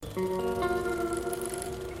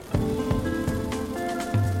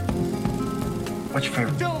What's your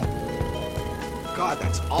favorite film? God,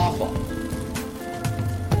 that's awful.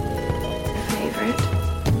 Favorite?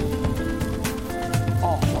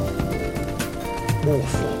 Awful.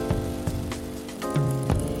 Awful.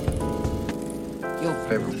 Your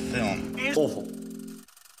favorite film is awful.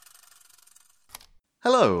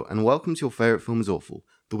 Hello, and welcome to Your Favourite Film is Awful,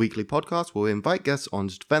 the weekly podcast where we invite guests on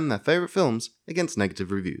to defend their favourite films against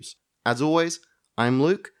negative reviews. As always, I'm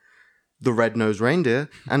Luke, the red-nosed reindeer,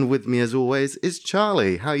 and with me as always is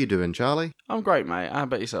Charlie. How you doing, Charlie? I'm great, mate. How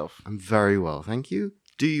about yourself? I'm very well, thank you.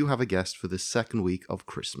 Do you have a guest for this second week of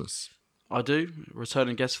Christmas? I do.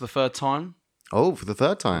 Returning guest for the third time. Oh, for the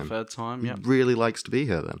third time? Third time, He yep. really likes to be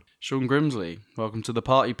here then. Sean Grimsley, welcome to the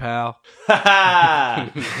party, pal. Hey,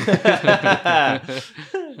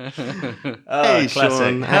 Classic.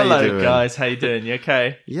 Sean, how Hello, you doing? guys. How you doing? You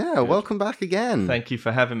okay? Yeah, welcome back again. Thank you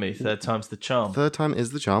for having me. Third time's the charm. Third time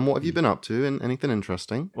is the charm. What have you been up to and anything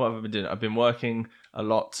interesting? What have I been doing? I've been working a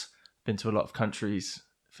lot. Been to a lot of countries,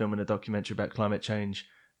 filming a documentary about climate change.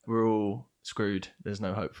 We're all screwed. There's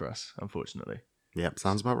no hope for us, unfortunately. Yep,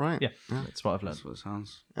 sounds about right. Yeah, that's what I've learned. That's what it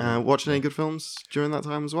sounds. Watching any good films during that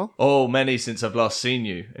time as well? Oh, many since I've last seen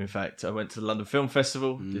you. In fact, I went to the London Film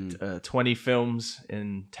Festival, did 20 films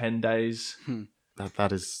in 10 days.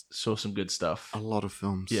 That is Saw some good stuff. a lot of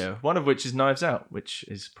films. Yeah, one of which is Knives Out, which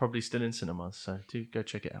is probably still in cinemas. So do go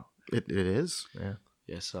check it out. It is. Yeah,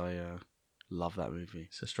 Yes, I love that movie.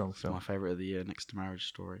 it's a strong It's film. my favourite of the year, next to Marriage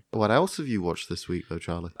Story. What else have you watched this week, though,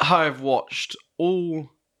 Charlie? I've watched all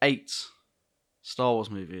 8 Star Wars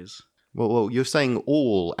movies. Well, you're saying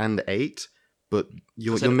all and 8, but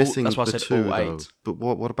you're said all- missing that's why I the said 2, all though. 8. But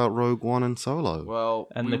what about Rogue One and Solo? Well,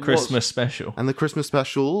 And we the was- Christmas special. And the Christmas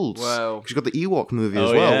specials? Well- 'Cause you've got the Ewok movie as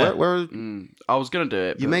Oh, well. yeah. Where I was going to do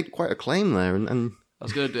it. you but made quite a claim there, and I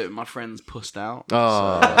was going to do it, my friends pussed out.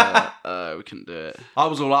 Oh. So, we couldn't do it. I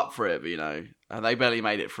was all up for it, but, they barely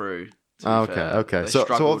made it through. to be fair. okay. They So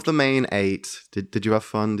struggled. of the main 8, did you have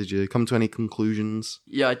fun? Did you come to any conclusions?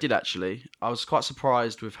 Yeah, I did actually. I was quite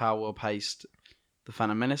surprised with how well paced The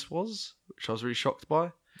Phantom Menace was, which I was really shocked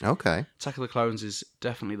by. Okay. Attack of the Clones is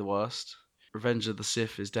definitely the worst. Revenge of the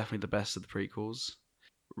Sith is definitely the best of the prequels.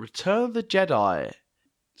 Return of the Jedi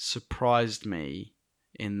surprised me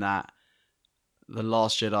in that The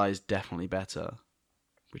Last Jedi is definitely better,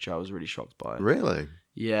 which I was really shocked by. Really?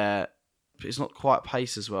 Yeah, but it's not quite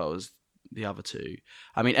paced as well as the other two.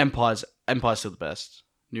 I mean, Empire's still the best.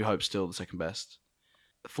 New Hope's still the second best.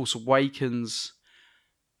 Force Awakens,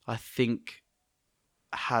 I think,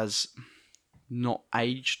 has not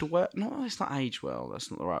aged well. No, it's not aged well. That's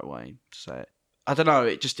not the right way to say it. I don't know.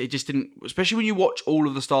 It just didn't. Especially when you watch all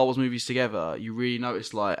of the Star Wars movies together, you really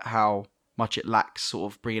notice like how much it lacks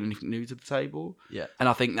sort of bringing anything new to the table. Yeah. And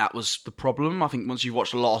I think that was the problem. I think once you've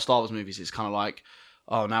watched a lot of Star Wars movies, it's kind of like,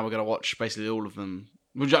 oh, now we're going to watch basically all of them.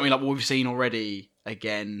 Would you know what I mean? Like what we've seen already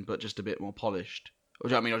again, but just a bit more polished. Or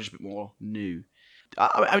do you know what I mean? Or just a bit more new.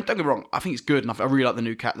 I mean, don't get me wrong. I think it's good, and I really like the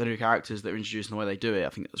new characters that are introduced and the way they do it. I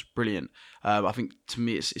think that's brilliant. I think to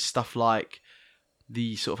me, it's stuff like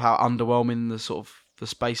the sort of how underwhelming the sort of the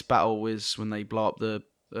space battle is when they blow up the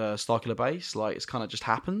Starkiller base. Like it's kind of just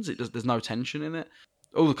happens. There's no tension in it.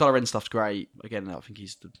 All the Kylo Ren stuff's great. Again, I think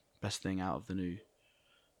he's the best thing out of the new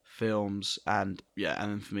films. And yeah,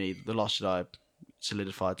 and then for me, The Last Jedi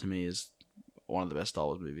solidified to me as one of the best Star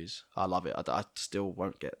Wars movies. I love it. I still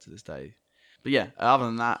won't get to this day. But yeah, other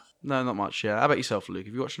than that, no, not much. Yeah, how about yourself, Luke?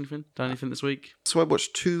 Have you watched anything? Done anything this week? So I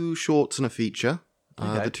watched 2 shorts and a feature.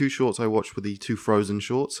 Okay. The 2 shorts I watched were the 2 Frozen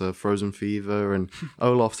shorts, Frozen Fever and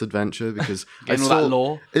Olaf's Adventure, because Getting all that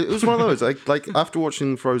lore. It was one of those. Like after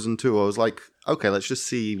watching Frozen 2, I was like, okay, let's just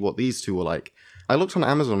see what these 2 were like. I looked on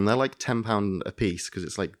Amazon, and they're like £10 a piece because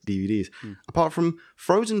it's like DVDs. Apart from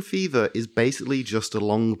Frozen Fever is basically just a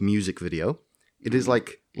long music video. It is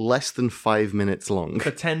like less than 5 minutes long. For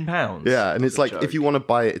 £10? Yeah, and it's like, joke. if you want to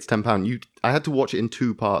buy it, it's £10. I had to watch it in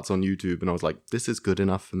 2 parts on YouTube, and I was like, this is good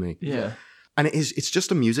enough for me. Yeah. And it's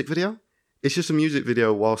just a music video. It's just a music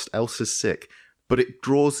video whilst Elsa's sick, but it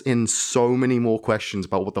draws in so many more questions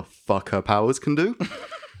about what the fuck her powers can do.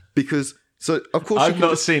 Because, so of course I've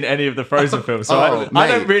not seen any of the Frozen films, so I mate.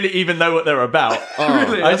 don't really even know what they're about.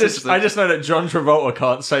 Really? I That's just know that John Travolta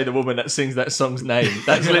can't say the woman that sings that song's name.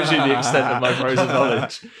 That's literally the extent of my Frozen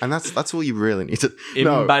knowledge. And that's all you really need to In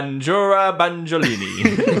Banjora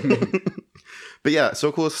Banjolini. But yeah, so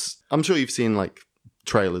of course, I'm sure you've seen like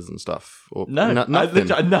trailers and stuff. Or No, nothing.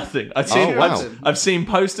 nothing. I've seen, Oh, wow. I've seen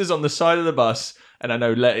posters on the side of the bus, and I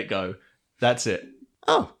know Let It Go. That's it.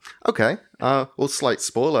 Oh, okay. Well, slight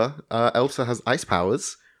spoiler. Elsa has ice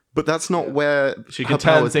powers, But that's not where She her can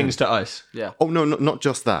turn powers things end. to ice. Yeah. Oh no, not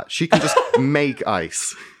just that. She can just make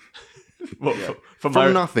ice. What, From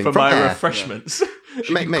my, nothing, For from my air. refreshments.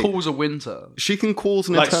 She Mate, can cause a winter, She can cause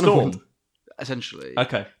an Like eternal Storm. wind. essentially.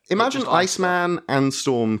 Okay. Imagine just ice Iceman and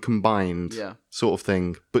Storm combined, Yeah. sort of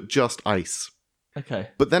thing, but just ice. Okay.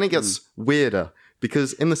 But then it gets weirder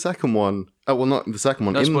because in the second one, oh well, not in the second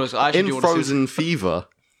one. No in spoilers, I actually do in wanna see Frozen Fever,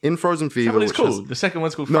 Is that what it's which called? has- The second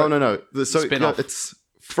one's called no, Frozen. no, no. So Spin-off. it's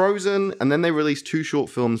Frozen, and then they released 2 short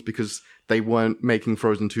films because they weren't making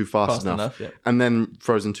Frozen 2 fast enough. yeah. And then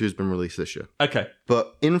Frozen 2 has been released this year. Okay.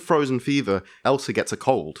 But in Frozen Fever, Elsa gets a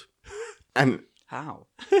cold, and How?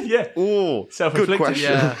 Yeah. oh, good Self-inflicted.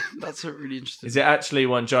 question. Yeah, that's a really interesting. Is it actually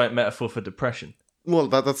one giant metaphor for depression? Well,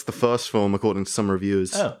 that's the first film, according to some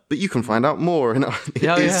reviewers. Oh. But you can find out more. And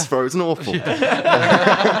Yeah, is yeah. Frozen awful?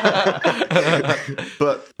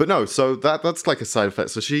 but no. So that's like a side effect.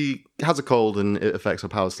 So she has a cold and it affects her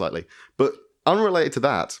powers slightly. But unrelated to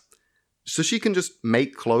that, so she can just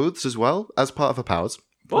make clothes as well as part of her powers.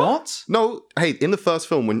 What? No, hey, in the first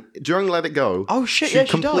film, during Let It Go, Oh shit! she Yeah,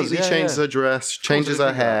 she completely does. Yeah, changes yeah. her dress, changes did I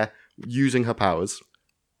her think hair using her powers.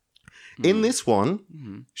 In this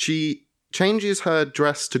one, she changes her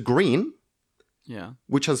dress to green, Yeah,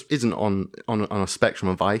 which isn't on a spectrum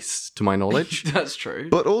of ice, to my knowledge, that's true.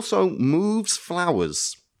 but also moves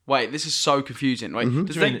flowers. Wait, this is so confusing. Wait,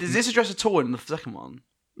 does this address at all in the second one?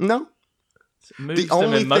 No, Moves the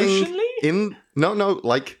only them thing emotionally?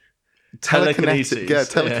 like Telekinesis.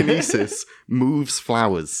 telekinesis moves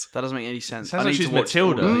flowers. That doesn't make any sense. Sounds I like need she's to watch all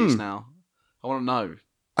Matilda. of these now. I want to know.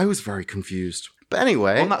 I was very confused, but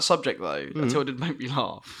anyway, On that subject, though, until it did make me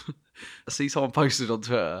laugh. I see someone posted on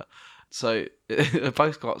Twitter. So a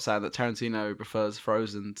post got saying that Tarantino prefers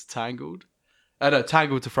Frozen to Tangled. No,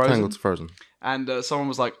 Tangled to Frozen. Tangled to Frozen. And someone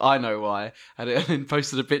was like, I know why. And then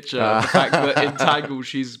posted a picture of the fact that in Tangled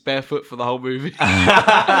she's barefoot for the whole movie.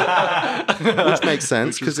 Which makes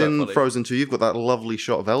sense Which because is so in funny. Frozen 2 you've got that lovely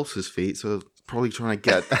shot of Elsa's feet, so probably trying to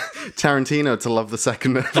get Tarantino to love the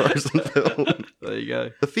second Frozen film. There you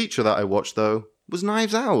go. The feature that I watched though was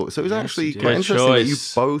Knives Out, so it was actually you did. quite Good interesting that you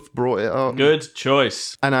choice. both brought it up. Good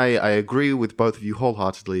choice. And I agree with both of you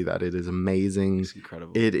wholeheartedly that it is amazing. It's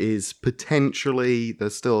incredible. It is potentially,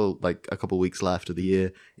 there's still like a couple weeks left of the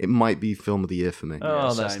year. It might be film of the year for me.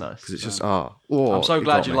 Oh, that's same. nice. Because it's just, I'm so it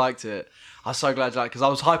glad got you me. liked it. I'm so glad you liked it because I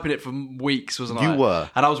was hyping it for weeks, wasn't I? You were.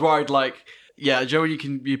 And I was worried, like, yeah, Joe, you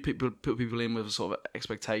put people in with a sort of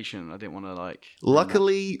expectation. I didn't want to, like.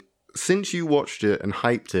 Luckily, since you watched it and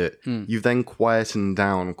hyped it, you've then quietened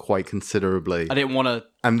down quite considerably. I didn't want to.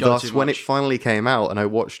 And go thus, too when it much. finally came out and I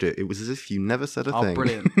watched it, it was as if you never said a Oh, thing.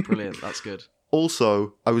 brilliant. That's good.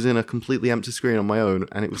 Also, I was in a completely empty screen on my own,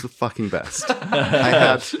 and it was the fucking best. I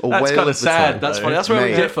had a whale kinda of the sad, time. That's though. funny. That's where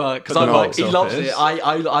we Mate. differ because For the I'm like, box he loves office. it.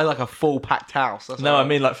 I like a full packed house. That's No, how I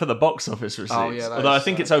mean like for the box office receipts. yeah, that Although I is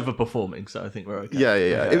think it's overperforming, so I think we're okay.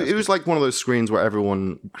 Yeah. It was like one of those screens where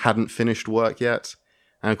everyone hadn't finished work yet.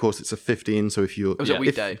 And of course, it's a 15, so if you... It was a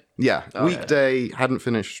weekday. Weekday, hadn't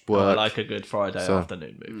finished I work. like a good Friday So-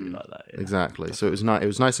 afternoon movie like that. Yeah. Exactly. So it was nice. It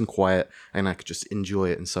was nice and quiet, and I could just enjoy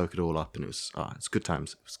it and soak it all up. And it's good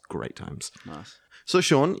times. It was great times. Nice. So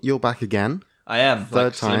Sean, you're back again. I am. Third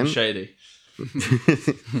like Slim time. Shady.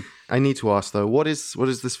 I need to ask though, what is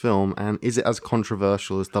this film, and is it as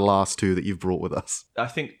controversial as the last two that you've brought with us? I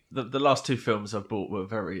think the last two films I've bought were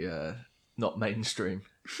very not mainstream.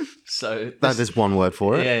 So That is one word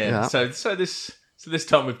for it. yeah. So this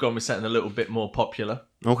time we've gone with something a little bit more popular,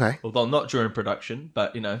 Okay. although not during production,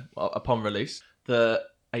 but upon release, the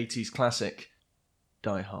 80s classic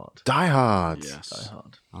Die Hard. Die Hard. Yes. Die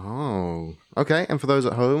Hard. Oh. Okay. And for those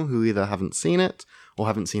at home who either haven't seen it or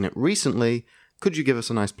haven't seen it recently, could you give us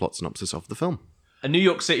a nice plot synopsis of the film? A New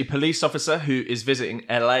York City police officer who is visiting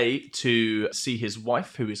LA to see his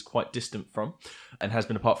wife, who is quite distant from and has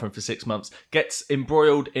been apart from for 6 months, gets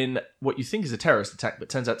embroiled in what you think is a terrorist attack, but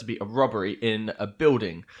turns out to be a robbery in a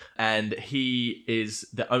building. And he is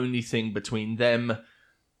the only thing between them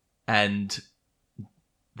and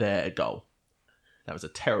their goal. That was a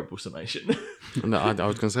terrible summation. No, I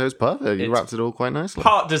was going to say it was perfect. You It's wrapped it all quite nicely.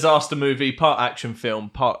 Part disaster movie, part action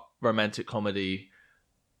film, part romantic comedy,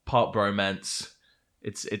 part bromance.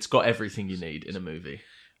 It's got everything you need in a movie.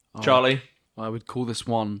 Charlie? I would call this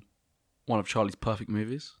one of Charlie's perfect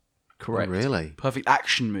movies. Correct. Oh, really? Perfect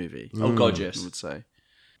action movie. Oh, God, I yes. would say.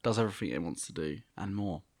 Does everything it wants to do and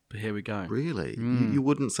more. But here we go. Really? You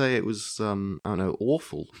wouldn't say it was, I don't know,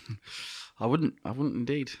 awful. I wouldn't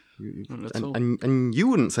indeed. Not at all. And you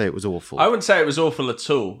wouldn't say it was awful. I wouldn't say it was awful at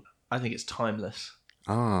all. I think it's timeless.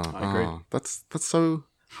 I agree. That's so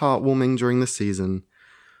heartwarming during this season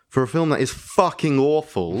For a film that is fucking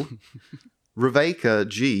awful, Rebecca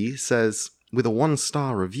G says, with a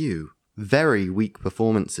 1-star review, very weak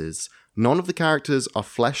performances. None of the characters are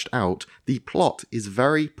fleshed out. The plot is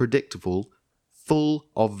very predictable, full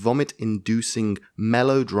of vomit-inducing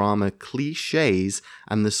melodrama cliches,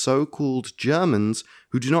 and the so-called Germans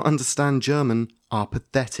who do not understand German are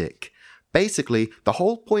pathetic. Basically, the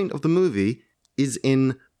whole point of the movie is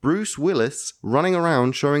in Bruce Willis running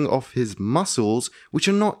around showing off his muscles, which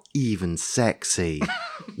are not even sexy.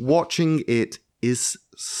 Watching it is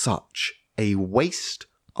such a waste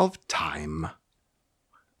of time.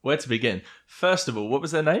 Where to begin? First of all, what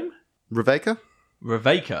was their name? Rebecca?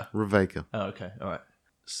 Rebecca. Rebecca. Oh, okay. All right.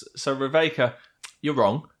 So Rebecca, you're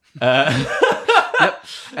wrong. Yep.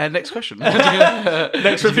 And next question.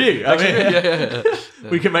 Next review.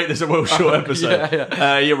 We can make this a well short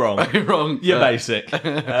episode. You're wrong. You're wrong. You're basic.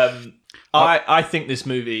 I think this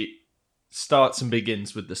movie starts and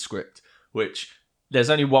begins with the script, which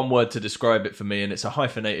there's only one word to describe it for me, and it's a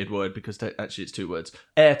hyphenated word because actually it's 2 words.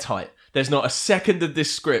 Airtight. There's not a second of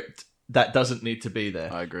this script that doesn't need to be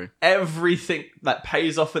there. I agree. Everything that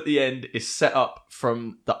pays off at the end is set up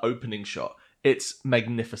from the opening shot. It's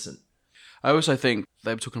magnificent. I also think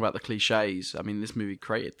they were talking about the cliches. I mean, this movie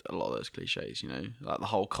created a lot of those cliches, you know, like the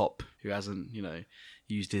whole cop who hasn't, you know,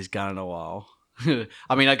 used his gun in a while.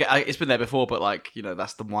 I mean, it's been there before, but like, you know,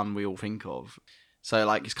 that's the one we all think of. So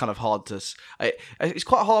like, it's kind of hard to. It's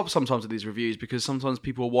quite hard sometimes with these reviews because sometimes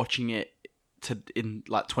people are watching it in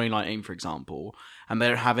like 2019, for example, and they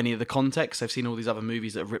don't have any of the context. They've seen all these other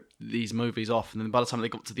movies that have ripped these movies off, and then by the time they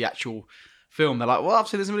got to the actual film, they're like, well, I've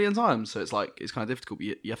seen this a million times. So it's like, it's kind of difficult, but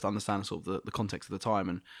you have to understand sort of the context of the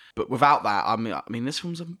time. But without that, I mean, this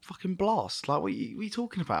film's a fucking blast. Like, what are you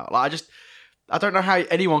talking about? Like, I don't know how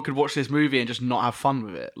anyone could watch this movie and just not have fun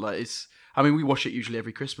with it. Like, I mean, we watch it usually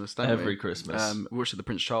every Christmas, don't we? Every Christmas. We watched it at the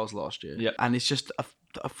Prince Charles last year. Yep. And it's just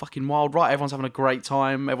a fucking wild ride. Everyone's having a great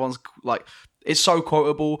time. Everyone's like, it's so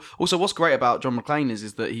quotable. Also, what's great about John McClane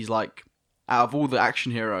is that he's like, out of all the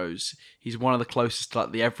action heroes, he's one of the closest to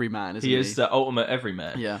like the everyman, isn't he? He is the ultimate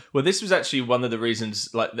everyman. Yeah. Well, this was actually one of the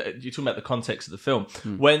reasons, like, you're talking about the context of the film.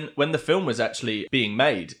 When the film was actually being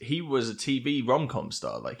made, he was a TV rom-com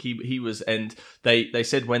star. Like, he was, and they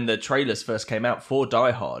said when the trailers first came out for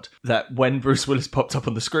Die Hard, that when Bruce Willis popped up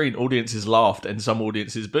on the screen, audiences laughed and some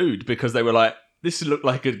audiences booed because they were like, this looked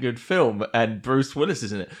like a good film and Bruce Willis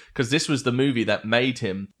is in it. Because this was the movie that made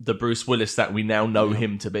him the Bruce Willis that we now know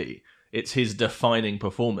him to be. It's his defining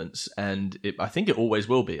performance, and I think it always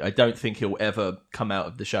will be. I don't think he'll ever come out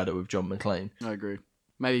of the shadow of John McClane. I agree.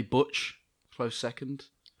 Maybe Butch, close second.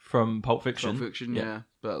 From Pulp Fiction? Pulp Fiction, yeah.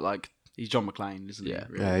 But like, he's John McClane, isn't he?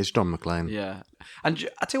 Really? Yeah, he's John McClane. Yeah. And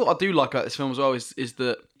I tell you what I do like about this film as well is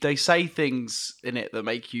that they say things in it that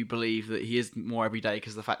make you believe that he is more everyday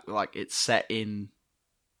because of the fact that like it's set in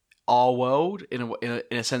our world in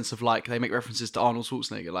a sense of like they make references to Arnold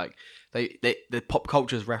Schwarzenegger, like the pop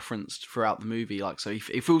culture is referenced throughout the movie, like so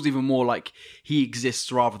it feels even more like he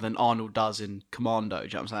exists rather than Arnold does in Commando. Do you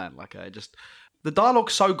know what I'm saying? Like just the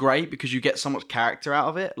dialogue's so great because you get so much character out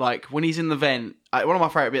of it. Like when he's in the vent, one of my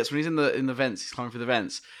favorite bits when he's in the vents, he's coming through the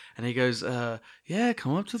vents. And he goes, yeah,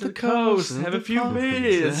 come up to the coast, have a few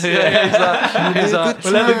beers. Yeah,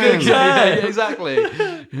 exactly. We'll have a good time. Yeah, exactly.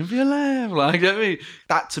 It'll be a laugh. Like, you know what I mean?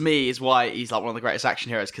 That to me is why he's like one of the greatest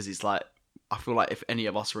action heroes because he's like, I feel like if any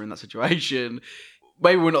of us were in that situation,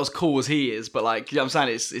 maybe we're not as cool as he is, but like, you know what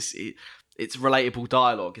I'm saying? It's relatable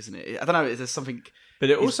dialogue, isn't it? I don't know. There's something. But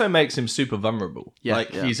it also makes him super vulnerable. Yeah,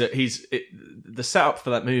 like the setup for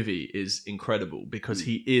that movie is incredible because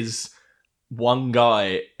he is one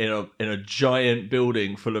guy in a giant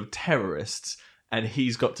building full of terrorists, and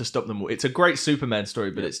he's got to stop them all. It's a great Superman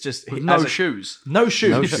story, but it's just no shoes. No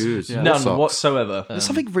shoes. No shoes. None Socks. whatsoever. There's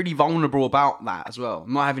something really vulnerable about that as well.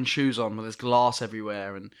 Not having shoes on, but there's glass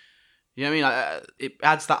everywhere, and you know what I mean. Like, it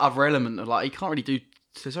adds that other element of like he can't really do.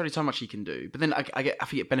 There's only so much he can do, but then I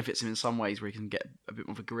think it benefits him in some ways where he can get a bit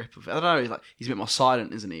more of a grip of it. I don't know. He's a bit more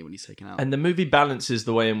silent, isn't he, when he's taken out? And the movie balances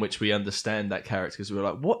the way in which we understand that character because we're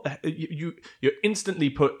like, what? You're instantly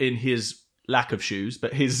put in his lack of shoes,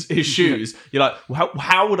 but his shoes. You're like,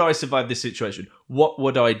 how would I survive this situation? What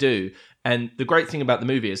would I do? And the great thing about the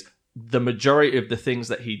movie is the majority of the things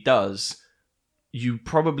that he does, you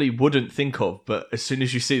probably wouldn't think of, but as soon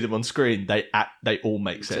as you see them on screen, they all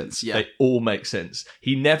make sense. Yeah. They all make sense.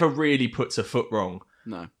 He never really puts a foot wrong.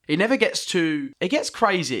 No. It never gets too... It gets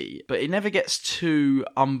crazy, but it never gets too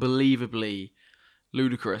unbelievably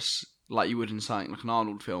ludicrous like you would in something like an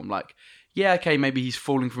Arnold film. Like, yeah, okay, maybe he's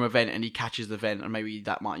falling from a vent and he catches the vent and maybe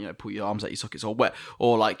that might, you know, pull your arms out your sockets or wet.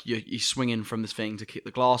 Or like you're swinging from this thing to kick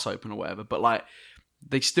the glass open or whatever. But like,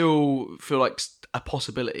 they still feel like a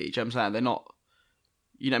possibility. Do you know what I'm saying? They're not.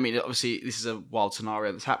 You know what I mean? Obviously, this is a wild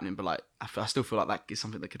scenario that's happening, but like I still feel like that is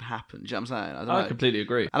something that could happen. Do you know what I'm saying? I don't know. I completely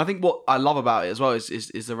agree. And I think what I love about it as well is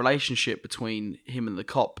the relationship between him and the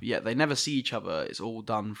cop. Yet they never see each other. It's all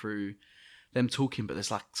done through them talking, but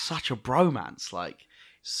there's like such a bromance. Like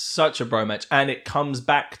Such a bromance. And it comes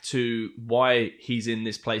back to why he's in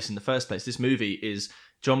this place in the first place. This movie is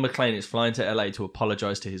John McClane is flying to LA to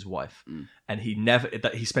apologize to his wife. And he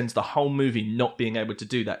spends the whole movie not being able to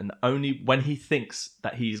do that. And only when he thinks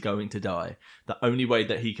that he's going to die, the only way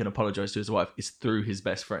that he can apologize to his wife is through his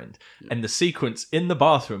best friend. And the sequence in the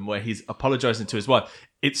bathroom where he's apologizing to his wife,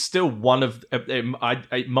 it's still one of,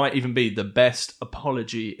 it might even be the best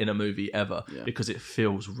apology in a movie ever because it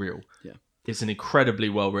feels real. Yeah. It's an incredibly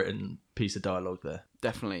well written piece of dialogue there.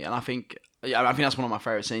 Definitely. And I think that's one of my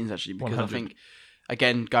favorite scenes actually, because 100. I think,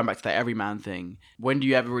 again, going back to that everyman thing, when do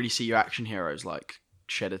you ever really see your action heroes like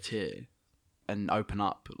shed a tear and open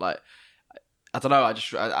up? Like, I don't know.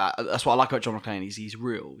 That's what I like about John McClane. He's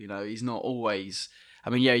real. You know, he's not always. I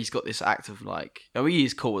mean, yeah, he's got this act of like, he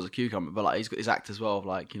is cool as a cucumber, but like he's got this act as well of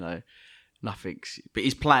like, you know, nothing's. But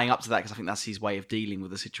he's playing up to that because I think that's his way of dealing with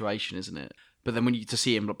the situation, isn't it? But then to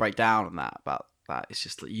see him break down on that about that, it's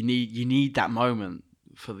just like you need that moment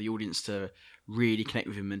for the audience to really connect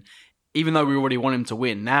with him. And even though we already want him to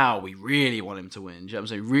win, now we really want him to win. Do you know what I'm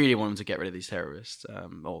saying? We really want him to get rid of these terrorists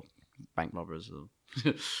or bank robbers.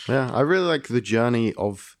 Yeah, I really like the journey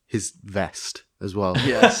of his vest as well.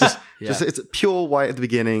 Yes, Just it's pure white at the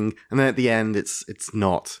beginning, and then at the end, it's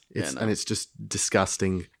not. And it's just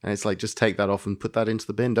disgusting. And it's like, just take that off and put that into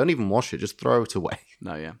the bin. Don't even wash it. Just throw it away.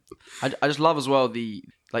 No, yeah. I just love as well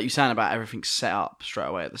like you saying about everything set up straight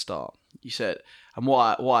away at the start. You said, and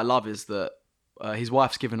what I love is that his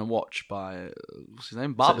wife's given a watch by what's his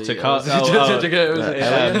name, Bobby.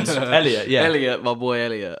 Elliot, yeah. Elliot, my boy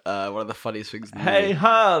Elliot. One of the funniest things. Hey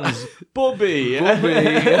Hans, Bobby.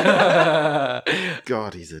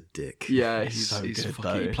 God, he's a dick. Yeah, He's so good, fucking,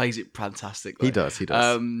 though. he plays it fantastic. He does. He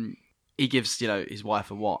gives his wife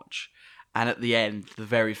a watch, and at the end, the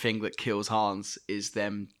very thing that kills Hans is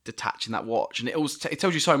them detaching that watch, and it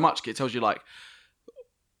tells you so much. It tells you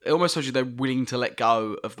it almost tells you they're willing to let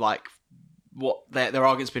go of like what their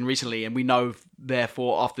argument's been recently, and we know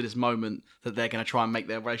therefore after this moment that they're going to try and make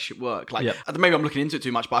their relationship work. Like maybe I'm looking into it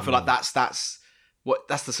too much, but I feel like that's kind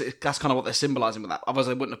of what they're symbolizing with that. Otherwise,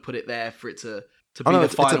 they wouldn't have put it there for it to be the final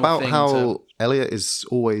it's about thing. how Elliot is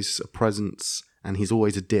always a presence. And he's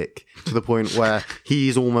always a dick to the point where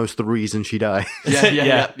he's almost the reason she dies.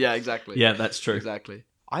 Yeah, exactly. Yeah, that's true. Exactly.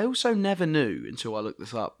 I also never knew until I looked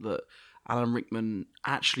this up that Alan Rickman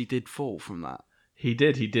actually did fall from that. He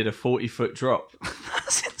did a 40-foot drop.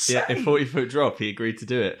 That's insane. Yeah, a 40-foot drop. He agreed to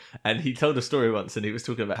do it. And he told a story once, and he was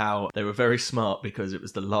talking about how they were very smart because it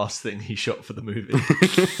was the last thing he shot for the movie.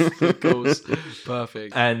 Of course.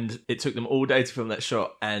 Perfect. And it took them all day to film that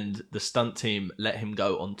shot, and the stunt team let him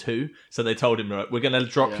go on 2. So they told him, right, we're going to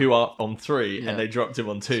drop you up on 3, and they dropped him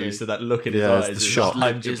on 2. So that look in his eyes is shot.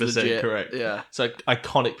 100% correct. Yeah. So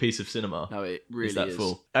iconic piece of cinema. No, it really Is that is.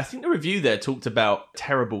 full? I think the review there talked about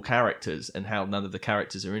terrible characters and how none of the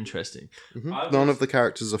characters are interesting. None of the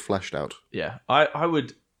characters are fleshed out. Yeah, I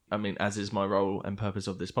would, I mean, as is my role and purpose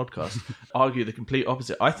of this podcast, argue the complete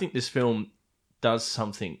opposite. I think this film does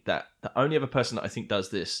something that the only other person that I think does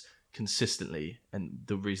this consistently, and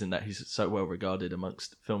the reason that he's so well regarded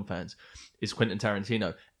amongst film fans, is Quentin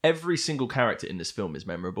Tarantino. Every single character in this film is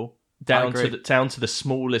memorable. Down to the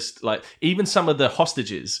smallest, like even some of the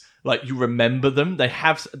hostages, like you remember them. They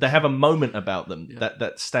have a moment about them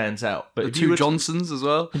that stands out. But The two Johnsons as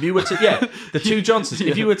well. If you were to, the two Johnsons.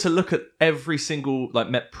 If you were to look at every single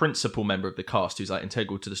principal member of the cast who's like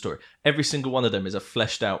integral to the story, every single one of them is a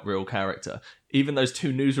fleshed out real character. Even those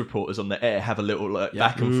 2 news reporters on the air have a little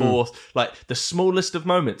back and forth. Like the smallest of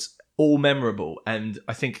moments, all memorable. And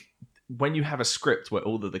I think when you have a script where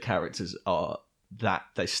all of the characters are that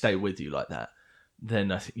they stay with you like that,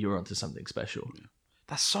 then I think you're onto something special.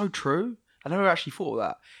 That's so true. I never actually thought of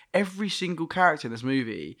that. Every single character in this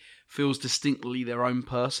movie feels distinctly their own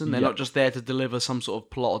person. They're not just there to deliver some sort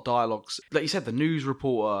of plot or dialogues. Like you said, the news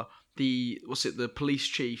reporter, the police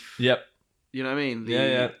chief. Yep. You know what I mean?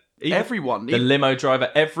 Even everyone. The limo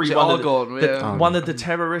driver, Argon, one of the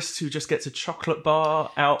terrorists who just gets a chocolate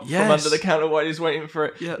bar out from under the counter while he's waiting for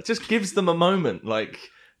it. Yeah. It just gives them a moment. Like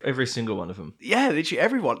Every single one of them. Yeah, literally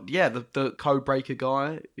everyone. Yeah, the code breaker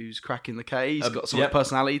guy who's cracking the case. He's got some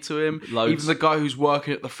personality to him. Loads. Even the guy who's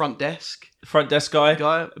working at the front desk. Front desk guy.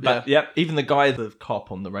 Yeah. Yep. Even the guy, the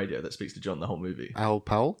cop on the radio that speaks to John the whole movie. Al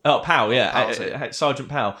Powell? Oh, Powell, yeah. Powell's Sergeant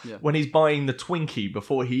Powell. Yeah. When he's buying the Twinkie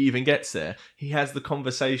before he even gets there, he has the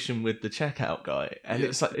conversation with the checkout guy, and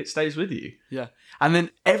it's like it stays with you. Yeah. And then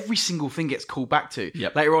every single thing gets called back to.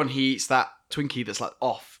 Yep. Later on, he eats that Twinkie that's like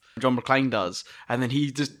off. John McClane does. And then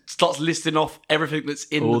he just starts listing off everything that's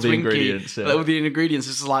in All the the Twinkie. ingredients, yeah. All the ingredients.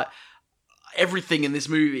 It's just like everything in this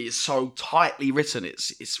movie is so tightly written.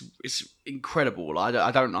 It's incredible.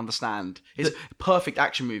 I don't understand. It's a perfect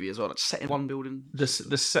action movie as well. It's set in one building. The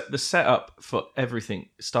setup for everything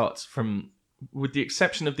starts from, with the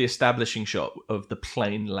exception of the establishing shot of the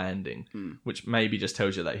plane landing, which maybe just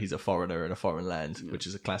tells you that he's a foreigner in a foreign land, which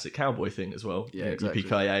is a classic cowboy thing as well. Yeah, exactly.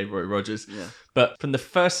 Yippee-ki-yay, Roy Rogers. Yeah. But from the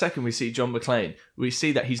first second we see John McClane, we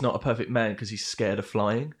see that he's not a perfect man because he's scared of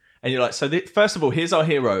flying. And you're like, first of all, here's our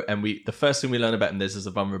hero, and the first thing we learn about him is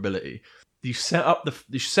a vulnerability. You set up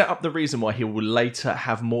the reason why he will later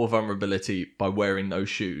have more vulnerability by wearing those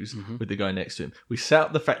shoes with the guy next to him. We set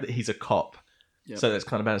up the fact that he's a cop. Yep. So that's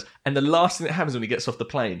kind of balanced. And the last thing that happens when he gets off the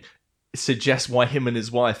plane suggests why him and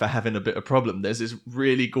his wife are having a bit of problem. There's this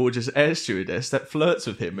really gorgeous air stewardess that flirts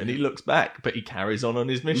with him, and he looks back, but he carries on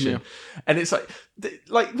his mission. Yeah. And it's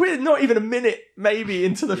like we're not even a minute maybe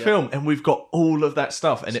into the film, and we've got all of that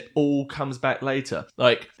stuff, and it all comes back later.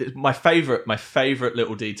 Like my favorite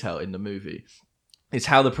little detail in the movie is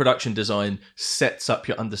how the production design sets up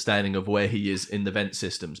your understanding of where he is in the vent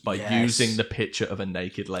systems by using the picture of a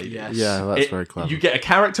naked lady. Yes. Yeah, that's very clever. You get a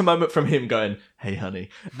character moment from him going, "Hey, honey,"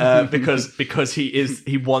 because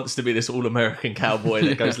he wants to be this all-American cowboy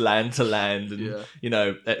that goes land to land, and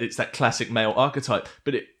it's that classic male archetype.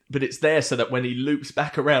 But it's there so that when he loops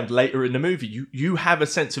back around later in the movie, you have a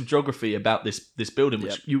sense of geography about this building,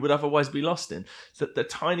 which you would otherwise be lost in. So the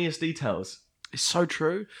tiniest details. It's so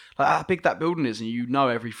true. Like how big that building is, and you know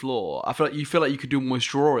every floor. I feel like you could almost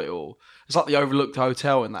draw it all. It's like the overlooked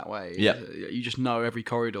hotel in that way. Yeah, you just know every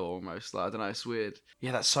corridor almost. Like, I don't know. It's weird.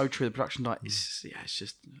 Yeah, that's so true. The production night is it's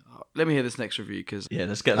just. Let me hear this next review because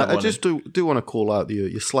let's get that. I just do want to call out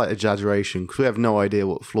your slight exaggeration because we have no idea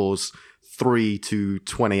what floors 3 to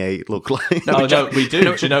 28 look like. No, we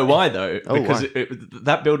do. Do you know why though? Oh, because why?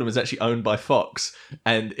 That building was actually owned by Fox,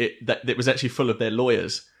 and it was actually full of their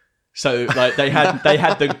lawyers. So like they had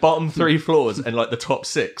the bottom 3 floors and like the top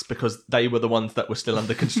 6 because they were the ones that were still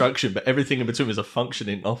under construction, but everything in between was a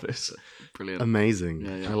functioning office. Brilliant. Amazing.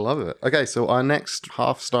 I love it. Okay, so our next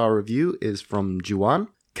half-star review is from Juan.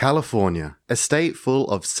 California, a state full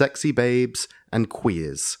of sexy babes and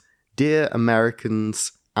queers. Dear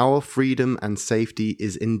Americans, our freedom and safety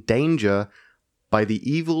is in danger by the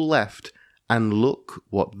evil left, and look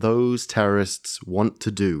what those terrorists want to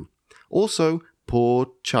do. Also, poor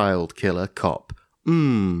child killer cop.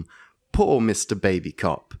 Poor Mr. Baby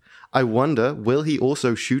Cop. I wonder, will he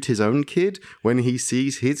also shoot his own kid when he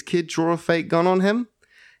sees his kid draw a fake gun on him?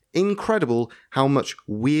 Incredible how much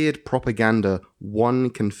weird propaganda one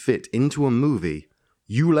can fit into a movie.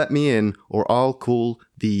 You let me in, or I'll call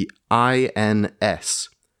the INS.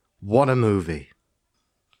 What a movie.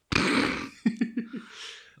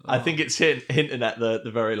 I think it's hinting at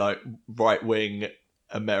the very like right-wing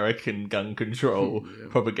American gun control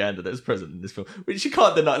propaganda that's present in this film, which you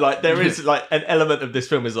can't deny. Like there is like an element of this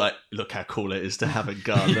film is like, look how cool it is to have a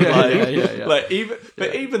gun. Like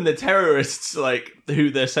even the terrorists, like who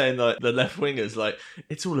they're saying like the left wingers, like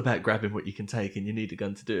it's all about grabbing what you can take, and you need a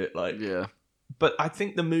gun to do it. Like but I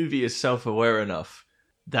think the movie is self-aware enough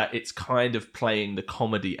that it's kind of playing the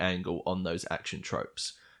comedy angle on those action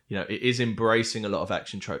tropes. You know, it is embracing a lot of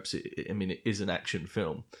action tropes. It is an action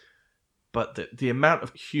film. But the amount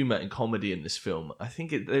of humor and comedy in this film, I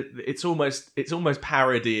think it's almost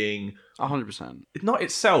parodying 100%. Not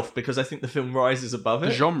itself, because I think the film rises above it.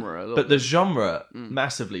 The genre, but the genre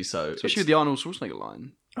massively so. Especially with the Arnold Schwarzenegger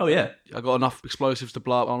line. Oh yeah, I got enough explosives to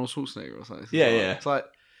blow up Arnold Schwarzenegger or something. Yeah. It's like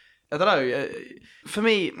I don't know. For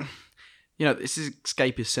me, you know, this is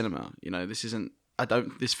escapist cinema. You know, this isn't.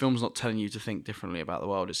 This film's not telling you to think differently about the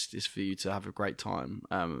world. It's for you to have a great time.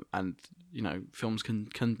 And you know, films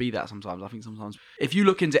can be that sometimes. I think sometimes if you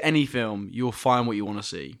look into any film, you'll find what you want to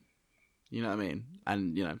see. You know what I mean?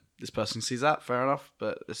 And you know, this person sees that, fair enough.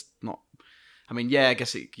 But it's not. I mean, yeah, I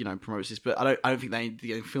guess it promotes this, but I don't think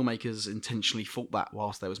the filmmakers intentionally thought that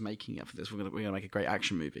whilst they was making it for this. We're gonna make a great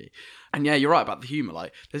action movie, and yeah, you're right about the humor.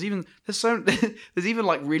 Like there's even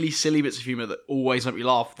like really silly bits of humor that always make me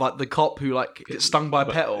laugh. Like the cop who like gets stung by a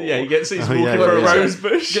petal. Yeah, he's walking yeah, through a yeah. rose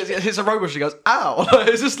bush. Hits a rose bush. He goes, "Ow!"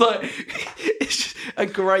 It's just like it's just a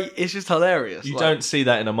great. It's just hilarious. You Like, don't see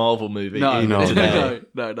that in a Marvel movie. no, even No. today.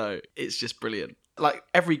 no. It's just brilliant. Like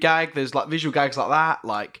every gag, there's like visual gags like that.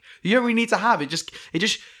 Like you don't really need to have it.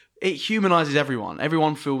 It humanizes everyone.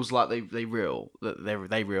 Everyone feels like they real. That they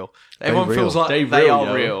real. Everyone real. feels like They they real, are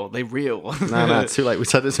yo. real. They real. No, too late. We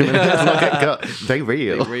said it too many times. Not get cut. They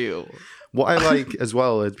real. They real. What I like as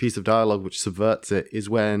well, a piece of dialogue which subverts it, is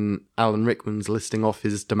when Alan Rickman's listing off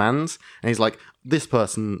his demands, and he's like, "This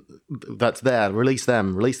person that's there, release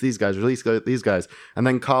them, release these guys, these guys," and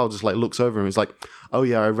then Carl just like looks over him, and he's like, "Oh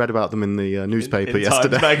yeah, I read about them in the newspaper in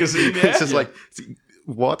yesterday." Times Magazine, yeah. It's just like,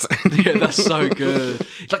 what? Yeah, that's so good.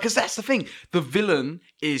 Like, because that's the thing. The villain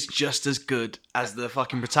is just as good as the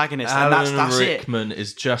fucking protagonist, and Alan that's it. Rickman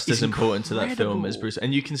is just It's as important to that film as incredible. Bruce,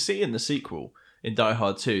 and you can see in the sequel in Die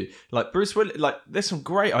Hard 2, like Bruce Willis, like there's some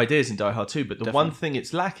great ideas in Die Hard 2, but the one thing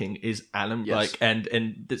it's lacking is Alan. Yes. Like, and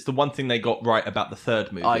it's the one thing they got right about the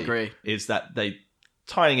third movie. I agree. Is that they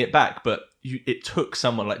tying it back, but it took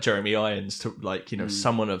someone like Jeremy Irons to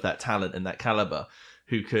someone of that talent and that caliber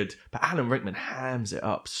who could. But Alan Rickman hams it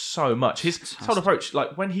up so much. His whole approach,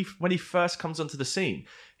 like when he first comes onto the scene,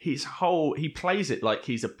 he plays it like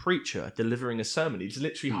he's a preacher delivering a sermon. He's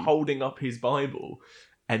literally holding up his Bible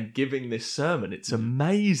and giving this sermon. It's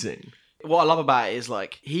amazing. What I love about it is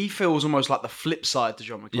like he feels almost like the flip side to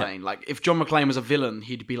John McClane. Yeah. Like if John McClane was a villain,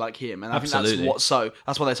 he'd be like him, and I think Absolutely.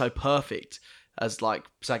 that's why they're so perfect as like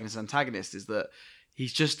protagonist and antagonist, is that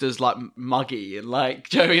he's just as like muggy and like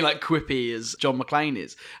Joey like quippy as John McClane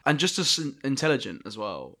is, and just as intelligent as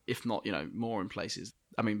well, if not more in places.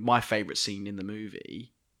 I mean, my favorite scene in the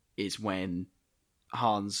movie is when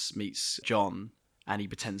Hans meets John and he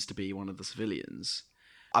pretends to be one of the civilians.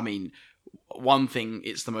 I mean, one thing,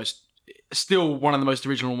 it's still one of the most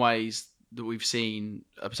original ways that we've seen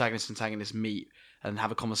a protagonist and antagonist meet and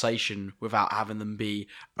have a conversation without having them be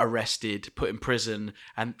arrested, put in prison,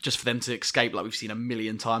 and just for them to escape, like we've seen a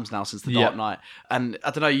million times now since The Dark Knight. And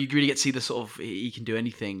I don't know, you really get to see the sort of, he can do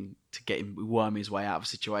anything to get him, worm his way out of a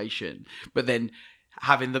situation. But then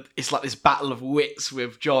having it's like this battle of wits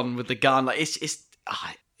with John with the gun. Like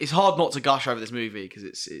it's hard not to gush over this movie because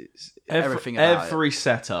it's everything about it. Every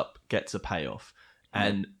setup gets a payoff,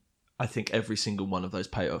 and I think every single one of those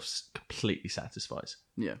payoffs completely satisfies.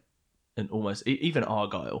 Yeah. And almost even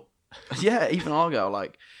Argyle. Yeah, even Argyle,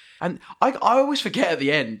 like, and I always forget at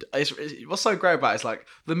the end. What's so great about it is like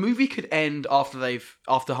the movie could end after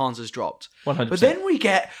Hans has dropped, 100%. but then we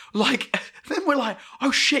get like, then we're like,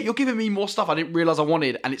 oh shit, you're giving me more stuff I didn't realize I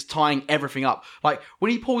wanted, and it's tying everything up. Like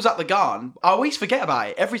when he pulls out the gun, I always forget about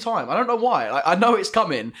it every time. I don't know why. Like I know it's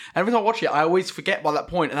coming, and every time I watch it, I always forget by that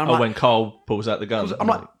point. And I'm when Carl pulls out the gun. I'm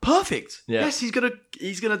like, perfect. Yeah. Yes, he's gonna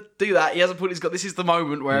do that. He hasn't put. This is the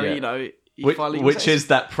moment where Yeah. He finally which says- is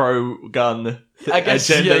that pro-gun I guess,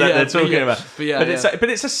 agenda that they're but talking yeah, about. but yeah, But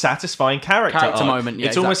it's a satisfying character arc. moment. Yeah,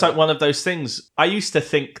 it's almost exactly. like one of those things. I used to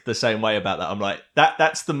think the same way about that. I'm like,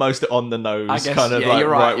 that's the most on the nose I guess, kind of yeah, like you're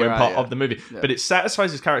right, right-wing you're part right, of the movie. But it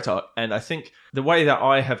satisfies his character arc, and I think the way that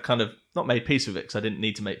I have kind of not made peace with it, because I didn't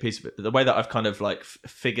need to make peace with it, but the way that I've kind of like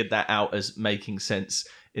figured that out as making sense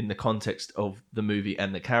in the context of the movie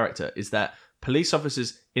and the character is that police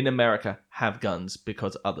officers in America have guns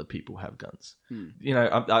because other people have guns. You know,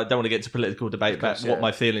 I don't want to get into political debate about what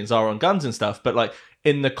my feelings are on guns and stuff, but like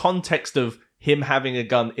in the context of him having a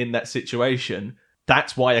gun in that situation,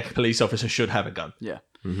 that's why a police officer should have a gun. Yeah,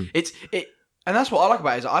 and that's what I like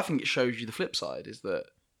about it. Is I think it shows you the flip side. Is that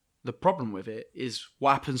the problem with it is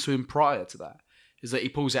what happens to him prior to that. Is that he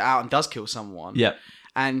pulls it out and does kill someone. Yeah,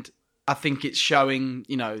 and I think it's showing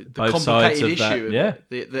the Both sides complicated of that, issue. Of yeah.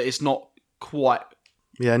 it, that it's not quite.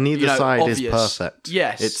 Yeah, neither side is obvious. perfect.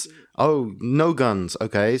 Yes. It's, no guns.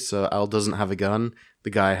 Okay, so Al doesn't have a gun. The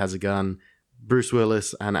guy has a gun. Bruce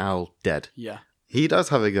Willis and Al dead. Yeah. He does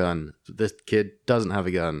have a gun. This kid doesn't have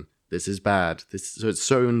a gun. This is bad. So it's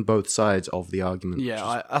shown both sides of the argument.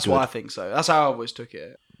 Yeah, that's why I think so. That's how I always took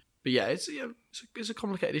it. But yeah, it's a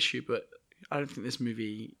complicated issue, but I don't think this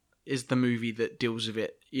movie is the movie that deals with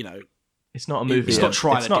it, it's not a movie. It's not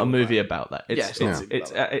trying It's to not a deal with movie that. about that. Yeah, it's not a movie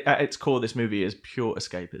It's about at its core. This movie is pure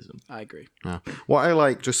escapism. I agree. Yeah. What I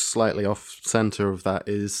like, just slightly off center of that,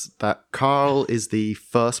 is that Carl is the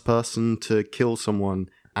first person to kill someone,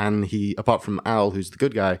 and he, apart from Al, who's the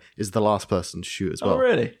good guy, is the last person to shoot as well. Oh,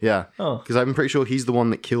 really? Yeah. Oh. Because I'm pretty sure he's the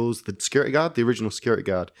one that kills the security guard, the original security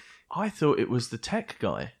guard. I thought it was the tech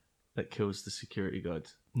guy that kills the security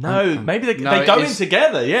guards. No, maybe they go in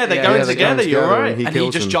together. Yeah, they go in together. You're right. And he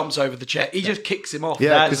just jumps over the chair. He just kicks him off.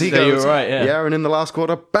 Yeah, because he goes, you're right, yeah. and in the last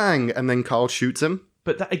quarter, bang, and then Carl shoots him.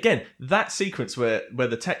 But that sequence where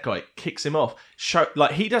the tech guy kicks him off,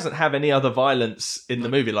 like he doesn't have any other violence in the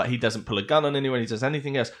movie. Like he doesn't pull a gun on anyone, he does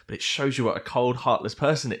anything else. But it shows you what a cold, heartless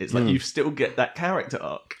person it is. Like you still get that character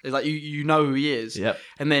arc. It's like you know who he is. Yep.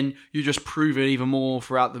 And then you just prove it even more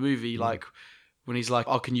throughout the movie. Like when he's like,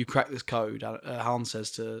 "Oh, can you crack this code?" Han says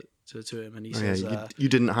to him, and he says, you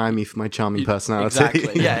didn't hire me for my charming personality."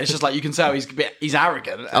 Exactly. Yeah, it's just like you can tell he's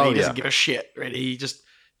arrogant and he doesn't give a shit. Really, he just.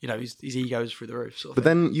 His ego's through the roof. Sort of but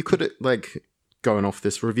then you could, going off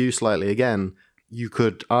this review slightly again, you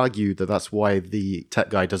could argue that that's why the tech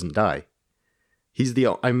guy doesn't die. He's the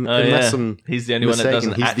he's the only one that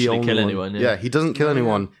doesn't actually kill anyone. Yeah, he doesn't kill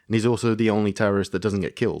anyone, and he's also the only terrorist that doesn't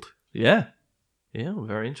get killed. Yeah,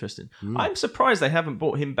 very interesting. I'm surprised they haven't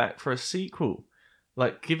brought him back for a sequel.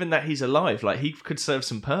 Like, given that he's alive, like he could serve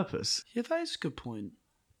some purpose. Yeah, that is a good point.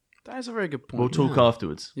 That is a very good point. We'll talk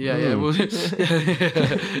afterwards. Yeah.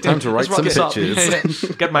 Time to write some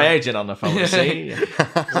pitches. Get my agent on the phone, see?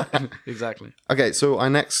 Exactly. Okay, so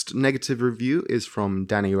our next negative review is from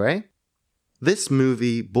Danny Ray. This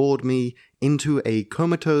movie bored me into a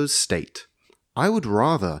comatose state. I would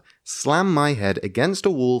rather slam my head against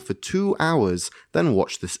a wall for 2 hours than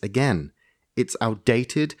watch this again. Its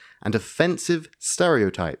outdated and offensive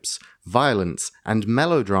stereotypes, violence, and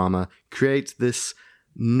melodrama create this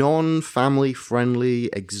non-family friendly,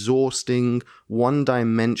 exhausting,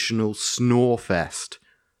 one-dimensional snore fest.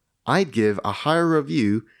 I'd give a higher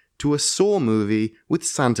review to a Saw movie with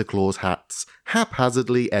Santa Claus hats,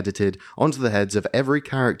 haphazardly edited onto the heads of every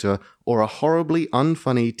character, or a horribly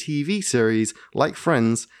unfunny TV series like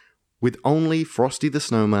Friends with only Frosty the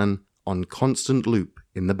Snowman on constant loop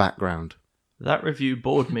in the background. That review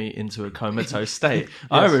bored me into a comatose state. Yes.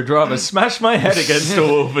 I would rather smash my head against a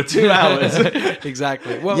wall for 2 hours.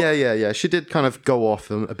 Exactly. Well, yeah. She did kind of go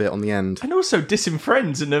off a bit on the end. And also dissing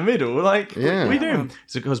Friends in the middle. Like, what we do?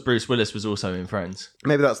 It's because Bruce Willis was also in Friends.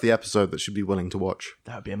 Maybe that's the episode that should be willing to watch.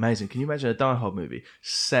 That would be amazing. Can you imagine a Die Hard movie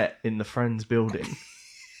set in the Friends building?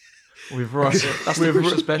 With Ross, that's the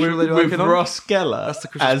Christmas special with Ross Geller as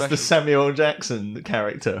special. The Samuel Jackson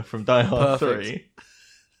character from Die Hard 3.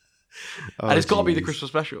 And it's got to be the Christmas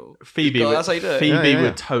special. Phoebe Yeah.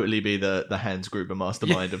 would totally be the Hans Gruber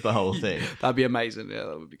mastermind of the whole thing. That'd be amazing. Yeah,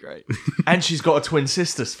 that would be great. And she's got a twin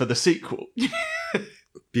sister for the sequel.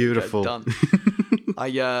 Beautiful. Done.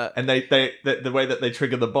 And the way that they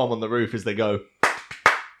trigger the bomb on the roof is they go.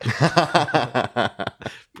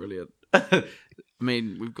 Brilliant. I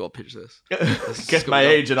mean, we've got to pitch this. Get my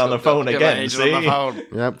agent on the phone again, see?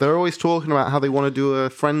 Yeah, they're always talking about how they want to do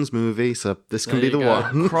a Friends movie, so this can be the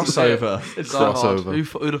one. Crossover. It's crossover.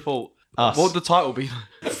 Who'd have thought? Us. What would the title be?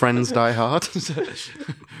 Friends Die Hard.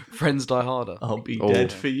 Friends Die Harder. I'll be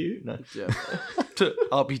dead for you. No. Yeah.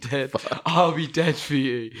 I'll be dead. I'll be dead for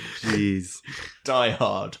you. Jeez. Die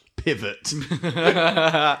Hard. Pivot.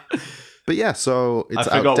 But yeah, so it's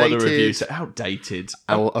I forgot outdated. what the review said. Outdated.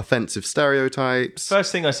 Offensive stereotypes.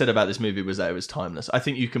 First thing I said about this movie was that it was timeless. I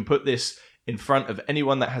think you can put this in front of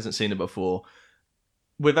anyone that hasn't seen it before,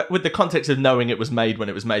 with the context of knowing it was made when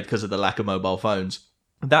it was made because of the lack of mobile phones.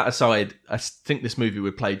 That aside, I think this movie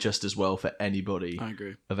would play just as well for anybody. I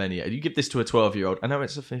agree. Of any age. You give this to a 12-year-old. I know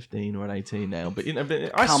it's a 15 or an 18 now, but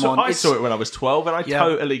I saw it when I was 12 and I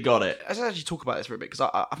totally got it. Let's actually talk about this for a bit, because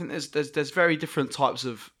I think there's very different types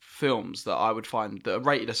of films that I would find that are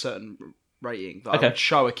rated a certain rating that I would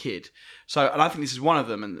show a kid. So, and I think this is one of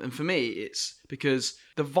them. And for me, it's because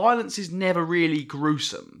the violence is never really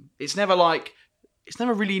gruesome. It's never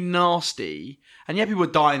really nasty. And yeah, people are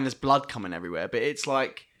dying, there's blood coming everywhere, but it's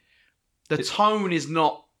like the tone is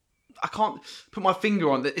not. I can't put my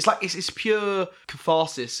finger on it. It's like it's pure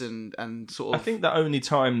catharsis and sort of. I think the only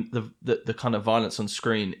time the kind of violence on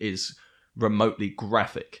screen is remotely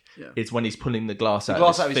graphic is when he's pulling the glass out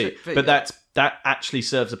of his feet. But that actually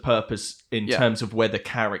serves a purpose in terms of where the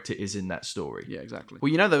character is in that story. Yeah, exactly.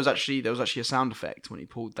 Well, there was actually a sound effect when he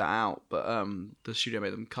pulled that out, but the studio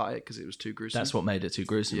made them cut it because it was too gruesome. That's what made it too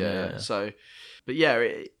gruesome. Yeah. So, but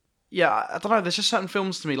I don't know. There's just certain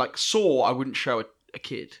films to me, like Saw, I wouldn't show a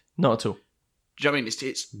kid. Not at all. Do you know what I mean?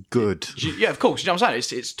 It's good. Yeah, of course. You know what I'm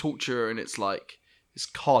saying? It's torture and it's like it's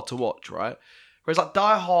hard to watch, right? Whereas like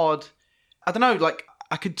Die Hard, I don't know. Like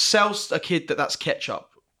I could sell a kid that's ketchup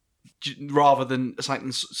rather than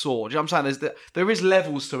something Saw. Do you know what I'm saying? There is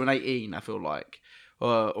levels to an 18. I feel like.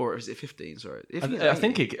 or is it 15? Sorry, I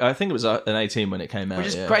think it was an 18 when it came out. which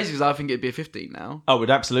is crazy because I think it'd be a 15 now. Oh, it would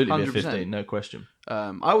absolutely be a 100%. 15, no question.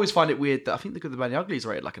 I always find it weird that I think The Good, the Bad, and the Ugly is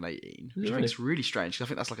rated like an 18, which I Really? think is really strange because I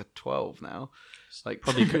think that's like a 12 now. Like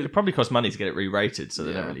It probably costs money to get it re-rated, so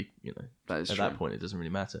they don't Yeah. really, that is at true. that point it doesn't really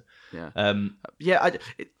matter. Yeah. Yeah,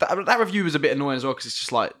 That review was a bit annoying as well because it's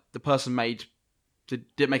just like the person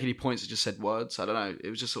didn't make any points. It just said words. I don't know. It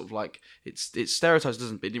was just sort of like it stereotypes but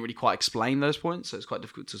it didn't really quite explain those points, so it's quite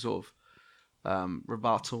difficult to sort of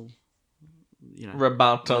rebuttal.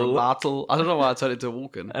 Rebuttal. I don't know why I turned it into a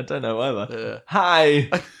Walken. I don't know either. Yeah. Hi.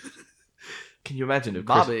 Can you imagine if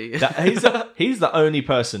Bobby. he's the only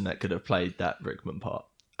person that could have played that Rickman part.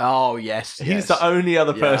 Oh yes, He's the only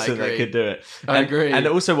other Yeah, person I that agree. could do it. I agree. And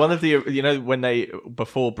also one of the, when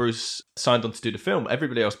before Bruce signed on to do the film,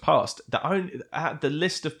 everybody else passed. The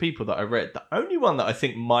list of people that I read, the only one that I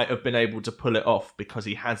think might have been able to pull it off because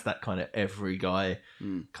he has that kind of every guy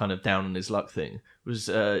kind of down on his luck thing was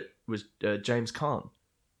James Caan.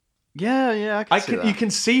 Yeah, I can see that. You can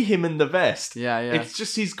see him in the vest. Yeah. It's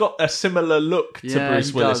just he's got a similar look to Yeah, Bruce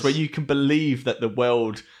he Willis, does. where you can believe that the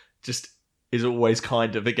world just is always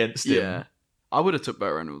kind of against him. Yeah. I would have took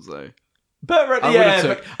Burt Reynolds though. But I yeah, would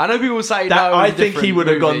have took. I know people say that, no. I it's a think he different would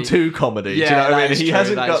have gone movie. too comedy. Yeah, do you know what I that mean? is He true,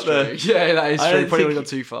 hasn't that got is the. true. Yeah, that is I true. don't Probably think would have gone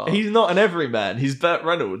too far. He's not an everyman. He's Burt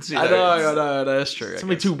Reynolds. I know. That's true. I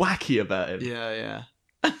Something guess. too wacky about him. Yeah.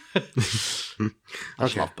 I just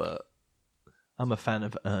Okay. love Burt. I'm a fan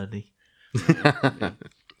of Ernie.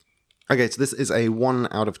 Okay, so this is a 1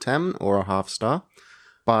 out of 10 or a half star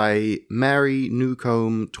by Mary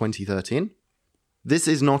Newcomb 2013. This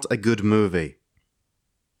is not a good movie.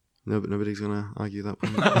 Nobody's going to argue that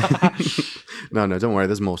point. No, don't worry.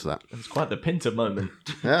 There's more to that. It's quite the Pinter moment.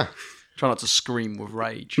 Yeah. Try not to scream with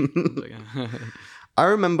rage. I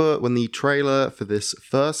remember when the trailer for this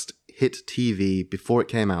first hit TV before it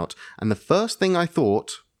came out, and the first thing I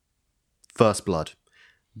thought, First Blood.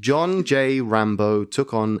 John J. Rambo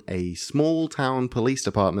took on a small town police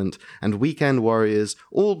department and weekend warriors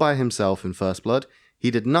all by himself in First Blood. He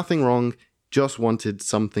did nothing wrong, just wanted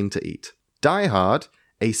something to eat. Die Hard,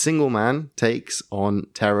 a single man takes on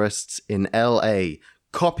terrorists in LA.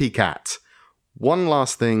 Copycat. One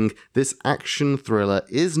last thing, this action thriller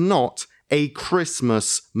is not a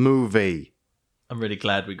Christmas movie. I'm really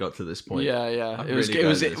glad we got to this point. Yeah. I'm It was. really It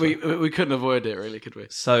was. glad We couldn't avoid it, really, could we?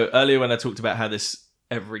 So earlier when I talked about how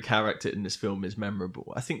every character in this film is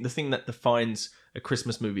memorable, I think the thing that defines a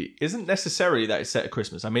Christmas movie isn't necessarily that it's set at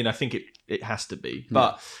Christmas. I mean, I think it has to be,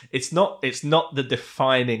 but it's not the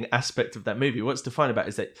defining aspect of that movie. What's defined about it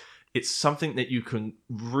is that it's something that you can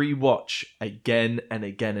rewatch again and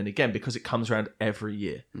again and again because it comes around every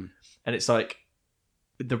year. And it's like,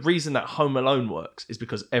 the reason that Home Alone works is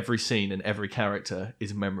because every scene and every character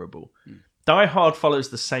is memorable. Die Hard follows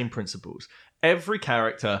the same principles. Every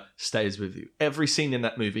character stays with you. Every scene in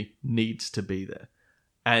that movie needs to be there.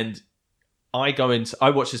 And I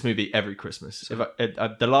watch this movie every Christmas.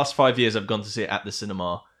 The last 5 years I've gone to see it at the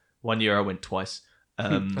cinema. 1 year I went twice,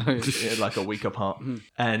 like a week apart.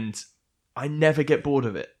 And I never get bored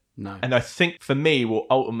of it. No. And I think for me will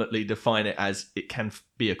ultimately define it as it can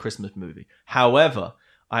be a Christmas movie. However,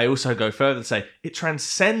 I also go further and say it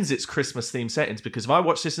transcends its Christmas themed settings because if I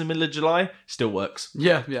watch this in the middle of July, still works.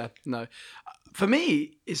 Yeah. No. For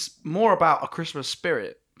me, it's more about a Christmas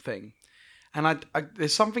spirit thing. And I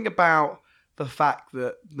there's something about the fact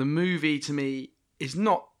that the movie to me is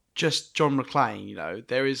not just John McClane,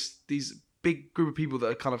 there is these big group of people that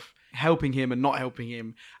are kind of helping him and not helping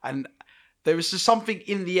him. And there is just something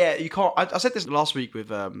in the air. You can't. I said this last week with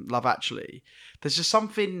Love Actually. There's just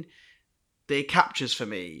something that it captures for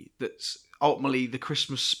me that's ultimately the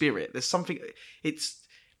Christmas spirit. There's something. It's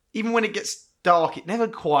even when it gets dark, it never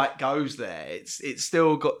quite goes there. It's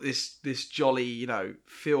still got this jolly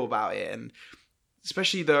feel about it, and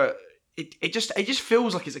especially it just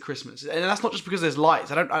feels like it's a Christmas, and that's not just because there's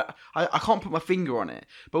lights. I can't put my finger on it,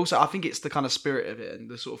 but also I think it's the kind of spirit of it and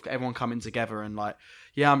the sort of everyone coming together and like,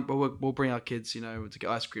 we'll bring our kids, to get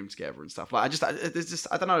ice cream together and stuff. Like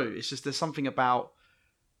I don't know. It's just there's something about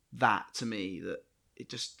that to me that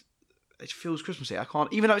it feels Christmassy. I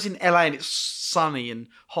can't, even though it's in LA and it's sunny and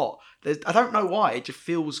hot. I don't know why it just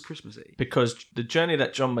feels Christmassy. Because the journey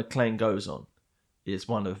that John McClane goes on is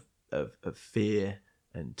one of fear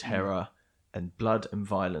and terror and blood and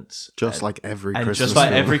violence, Just like every and Christmas just like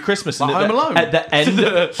film. every Christmas. Like And Home Alone. at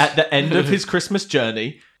the end of his Christmas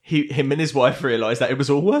journey, him and his wife realise that it was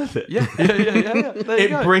all worth it. Yeah. There you It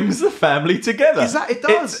go. brings the family together. It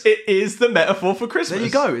does. It is the metaphor for Christmas. There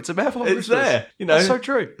you go. It's a metaphor. for It's Christmas. there. That's so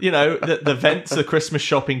true. The vents, the Christmas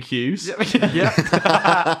shopping queues.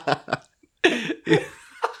 Yeah.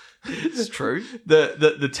 It's true.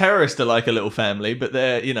 The terrorists are like a little family, but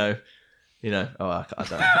they're I don't know.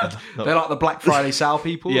 They're like the Black Friday sale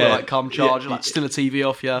people. Yeah. That like come charge, Yeah. like steal a TV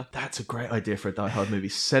off you. That's a great idea for a Die Hard movie.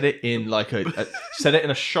 Set it in like set it in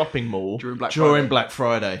a shopping mall During Black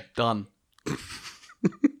Friday. Done.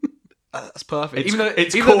 That's perfect. It's, even though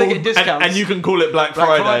it's even called, though they get discounts, and you can call it Black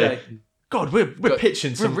Friday. God, we're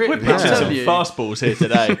pitching some we're pitching some telling you. fastballs here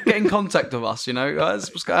today. get in contact with us. Guys,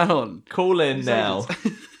 what's going on? Call in now.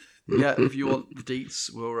 Yeah, if you want the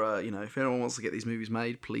deets, we'll if anyone wants to get these movies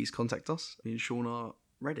made, please contact us. Me and Sean are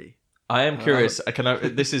ready. I am curious.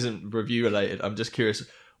 This isn't review related. I'm just curious.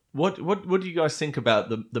 What do you guys think about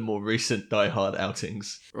the more recent Die Hard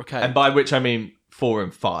outings? Okay, And by which I mean 4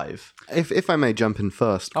 and 5. If I may jump in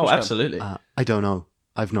first. Oh, absolutely. I don't know.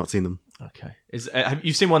 I've not seen them. Okay. Have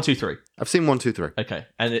you seen 1, 2, 3? I've seen 1, 2, 3. Okay.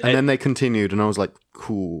 And then they continued, and I was like,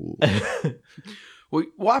 cool. Well,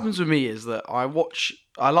 what happens with me is that I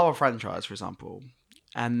love a franchise, for example,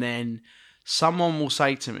 and then someone will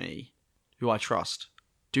say to me, who I trust,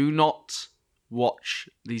 do not watch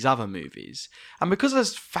these other movies. And because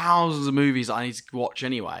there's thousands of movies that I need to watch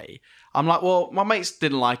anyway, I'm like, well, my mates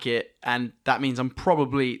didn't like it, and that means I'm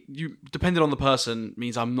probably, depending on the person,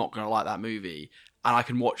 means I'm not going to like that movie. And I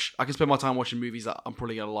can spend my time watching movies that I'm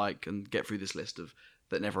probably going to like and get through this list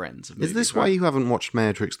that never ends. Is this why you haven't watched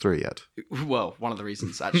Matrix 3 yet? Well, one of the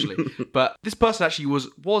reasons, actually. But this person actually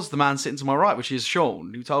was the man sitting to my right, which is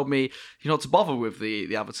Sean, who told me not to bother with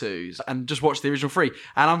the other twos and just watch the original 3.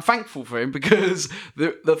 And I'm thankful for him because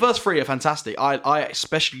the first 3 are fantastic. I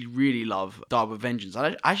especially really love Die with Vengeance.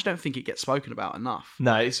 I actually don't think it gets spoken about enough.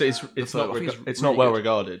 No, it's third, not I think it's not really well good.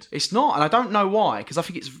 regarded. It's not, and I don't know why, because I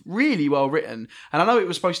think it's really well written. And I know it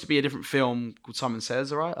was supposed to be a different film called Simon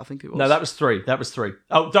Says, right? I think it was. No, that was 3.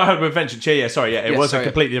 Oh, Die Hard with Vengeance. Yeah, sorry. Yeah, it was sorry. a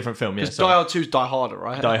completely different film. Yeah, Because Die Hard 2 is Die Harder,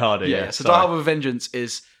 right? Die Harder, yeah. So Sorry. Die Hard with Vengeance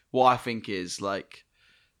is what I think is like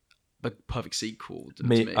the perfect sequel to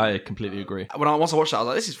me. I completely agree. Once I watched that, I was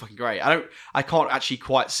like, this is fucking great. I can't actually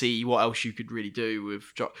quite see what else you could really do with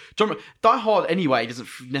John. Die Hard anyway doesn't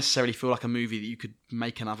necessarily feel like a movie that you could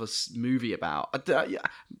make another movie about.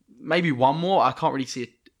 Maybe one more. I can't really see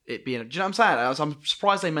it being. Do you know what I'm saying? I'm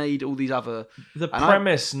surprised they made all these other. The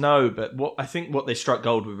premise, no, but I think what they struck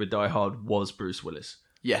gold with Die Hard was Bruce Willis.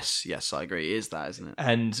 Yes, I agree. It is that, isn't it?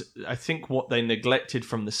 And I think what they neglected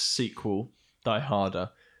from the sequel, Die Harder,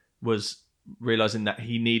 was realizing that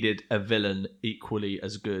he needed a villain equally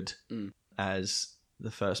as good as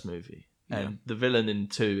the first movie. And the villain in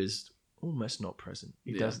 2 is almost not present.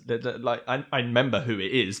 He does like I remember who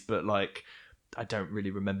it is, but like I don't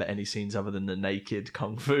really remember any scenes other than the naked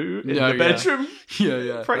kung fu in the bedroom.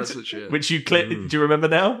 Yeah. Practice- That's legit. which you do you remember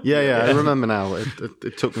now? Yeah, I remember now.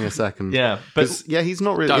 It took me a second. Yeah, but 'Cause, yeah, he's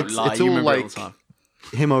not really. Don't It's, lie. it's You all remember it all like the time.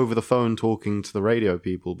 him over the phone talking to the radio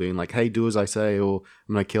people, being like, "Hey, do as I say, or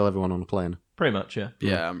I'm gonna kill everyone on the plane." pretty much, yeah.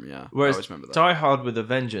 Yeah. Whereas I always remember that. Die Hard with a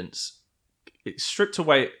Vengeance, it stripped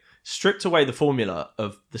away the formula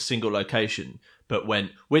of the single location, but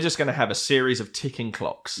we're just going to have a series of ticking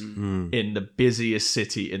clocks in the busiest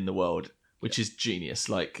city in the world, which is genius.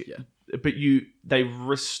 Like, but they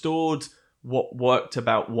restored what worked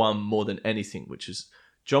about 1 more than anything, which is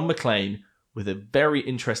John McClane with a very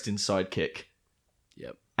interesting sidekick,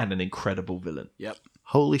 and an incredible villain.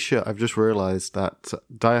 Holy shit! I've just realised that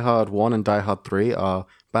Die Hard 1 and Die Hard 3 are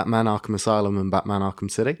Batman Arkham Asylum and Batman Arkham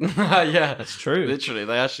City. Yeah, That's true. literally,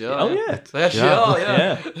 they actually are. Oh, yeah. They actually Yeah. are.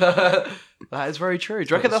 Yeah, that is very true. Do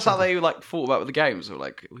you reckon that's how they like thought about with the games? They were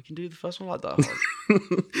like, we can do the first one like Die Hard.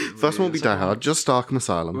 First one will be Die Hard, just Arkham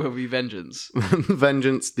Asylum. Will be Vengeance.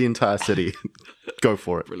 Vengeance, the entire city. Go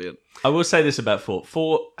for it. Brilliant. I will say this about 4.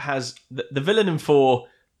 4 has the villain in 4.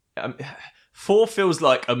 4 feels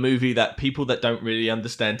like a movie that people that don't really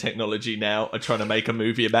understand technology now are trying to make a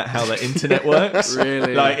movie about how the internet works.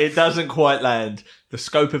 Really? Like, it doesn't quite land. The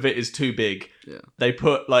scope of it is too big. Yeah. They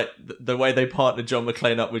put, like, the way they partnered John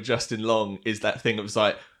McClane up with Justin Long is that thing of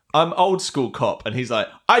like, I'm old school cop, and he's like,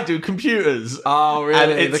 I do computers. Oh, really?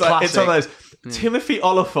 And it's The like, it's one of classic. those. Timothy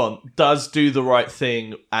Olyphant does do the right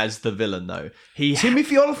thing as the villain, though.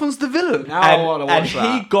 Timothy Olyphant's the villain. Now and, I want to and watch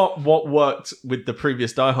that. he got what worked with the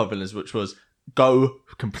previous Die Hard villains, which was go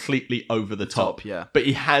completely over the top. yeah. But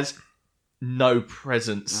he has no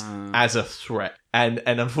presence as a threat. And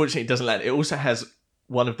unfortunately, it doesn't land. It also has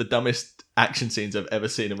one of the dumbest action scenes I've ever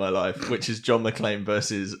seen in my life, which is John McClane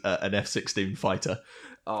versus an F-16 fighter.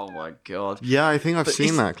 Oh my god. Yeah, I think I've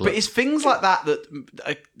seen that clip. But it's things like that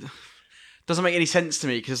doesn't make any sense to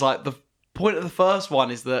me because like the point of the first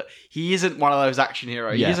one is that he isn't one of those action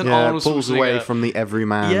heroes. Yeah. He isn't yeah, Arnold pulls away Schwarzenegger. from the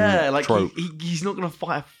everyman like trope. he's not going to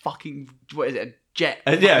fight a fucking what is it, a jet?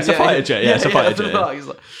 Yeah, it's a fighter jet. Yeah, it's a fighter jet. He's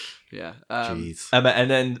like, Yeah. Jeez. And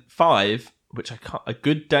then 5, which I can't. A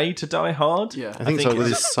Good Day to Die Hard. Yeah. I think so, with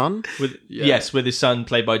it's- his son? Yes, with his son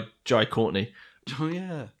played by Jai Courtney. Oh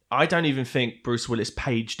yeah. I don't even think Bruce Willis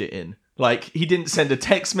paged it in. Like, he didn't send a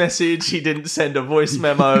text message. He didn't send a voice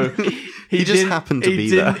memo. He just happened to be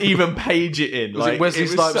He there. didn't even page it in. Was it Wesley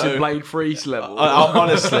Snipes in Blade Freeze level?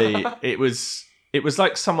 Honestly, it was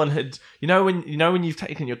like someone had. You know when you've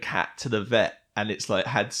taken your cat to the vet and it's like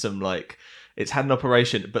had some like. It's had an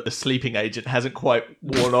operation, but the sleeping agent hasn't quite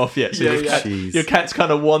worn off yet. So Jeez. your cat's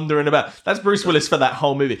kind of wandering about. That's Bruce Willis for that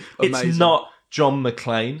whole movie. Amazing. It's not John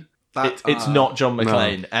McClane. It's not John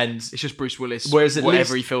McClane. And It's just Bruce Willis. Whereas at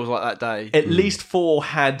whatever least- he feels like that day. at least 4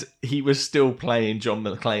 he was still playing John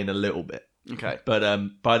McClane a little bit. Okay. But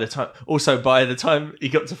by the time he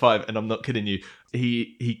got to 5, and I'm not kidding you,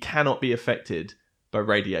 he cannot be affected by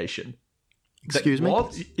radiation. Excuse me?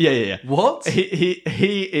 What? Yeah. What?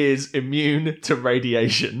 He is immune to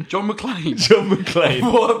radiation. John McClane. John McClane.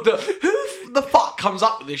 What who the fuck comes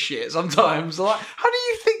up with this shit sometimes? Like,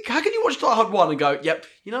 how can you watch Die Hard 1 and go, yep,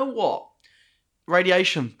 you know what?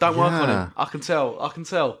 Radiation, don't work on Yeah. him. I can tell. I just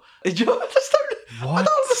don't, I don't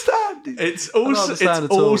understand. It's I don't all understand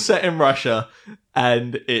at all. set in Russia,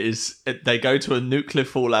 and they go to a nuclear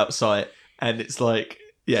fallout site, and it's like,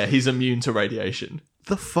 yeah, he's immune to radiation.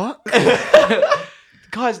 The fuck?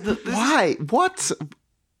 Guys, Why? What? So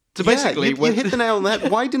basically, you hit the nail on the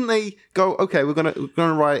head. Why didn't they go? Okay, we're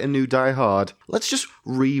gonna write a new Die Hard. Let's just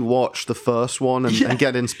rewatch the first one and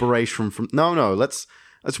get inspiration from. No. Let's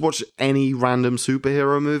watch any random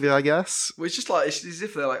superhero movie. I guess. Well, it's just like it's as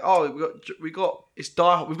if they're like, oh, we've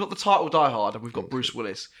got we've got the title Die Hard and we've got Bruce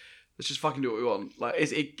Willis. Let's just fucking do what we want. Like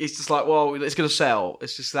it's just like, well, it's gonna sell.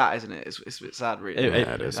 It's just that, isn't it? It's a bit sad, really.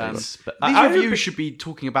 it is. But These I reviews hope- should be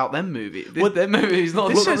talking about them movie. Their movie is not.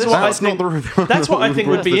 This not is this what one. I That's not think- the review. That's what I think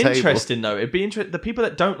would be Brought to the table. interesting, though. It'd be interesting. The people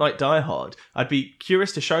that don't like Die Hard, I'd be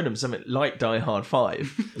curious to show them something like Die Hard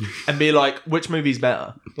 5 and be like, which movie's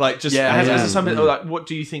better? Like, just Yeah, is yeah. there something like, what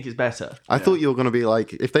do you think is better? I thought you were going to be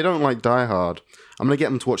like, if they don't like Die Hard, I'm going to get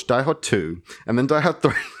them to watch Die Hard 2, and then Die Hard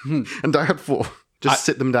 3, and Die Hard 4. Just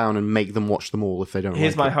sit them down and make them watch them all if they don't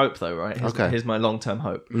Here's my like hope, though, right? Here's my long-term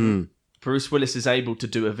hope. Bruce Willis is able to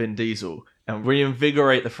do a Vin Diesel and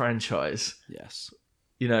reinvigorate the franchise. Yes.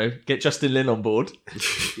 You know, get Justin Lin on board,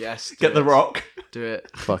 Yes. get The Rock. Do it.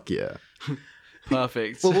 it. Fuck yeah.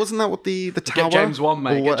 Perfect. Well, wasn't that what the Tower? Get James Wan,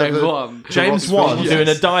 mate. or Get James whatever- Wan. James The Rock's Wan film? doing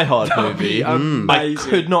a Die Hard movie. I Amazing.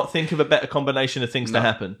 could not think of a better combination of things to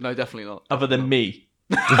happen No, definitely not. other than me.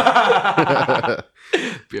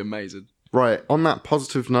 Be amazing. Right, on that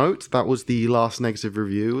positive note, that was the last negative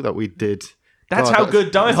review that we did. That's God, how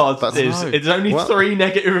good Die Hard that's- is. no. It's only Well- 3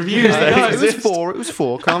 negative reviews Yeah, that no, it was exist. 4. It was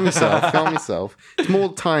 4. Calm yourself. Calm yourself. It's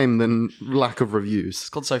more time than lack of reviews. It's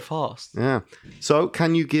gone so fast. Yeah. So,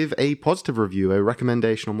 can you give a positive review, a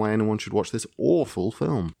recommendation on why anyone should watch this awful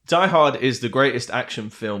film? Die Hard is the greatest action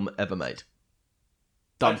film ever made.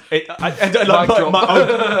 Done.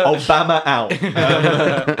 Obama out.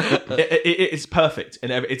 It's perfect,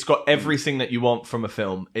 and it's got everything that you want from a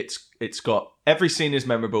film. It's got every scene is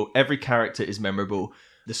memorable, every character is memorable.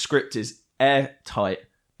 The script is airtight,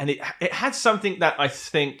 and it has something that I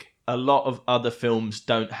think a lot of other films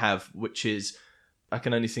don't have, which is, I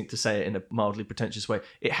can only think to say it in a mildly pretentious way,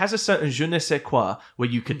 it has a certain je ne sais quoi where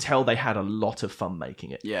you could tell they had a lot of fun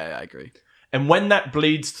making it. Yeah, I agree. And when that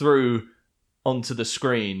bleeds through onto the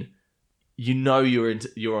screen, you know you're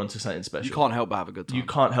onto something special. You can't help but have a good time. You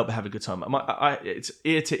can't help but have a good time. It's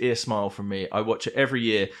ear to ear smile from me. I watch it every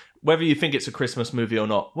year. Whether you think it's a Christmas movie or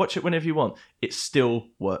not, watch it whenever you want. It still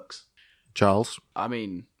works. Charles? I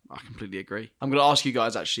mean, I completely agree. I'm going to ask you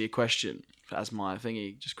guys actually a question as my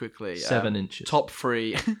thingy, just quickly. 7 inches. Top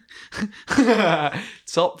 3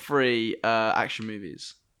 action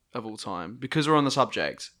movies of all time. Because we're on the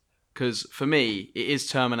subject. Because for me, it is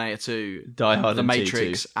Terminator 2, Die Hard The and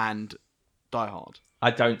Matrix, T2. and Die Hard.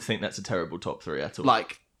 I don't think that's a terrible top 3 at all.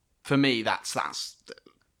 Like, for me, that's.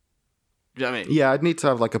 You know what I mean? Yeah, I'd need to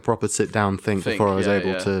have like a proper sit down think before I was yeah,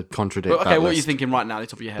 able yeah. to contradict But, okay, that what are you list. thinking right now, at the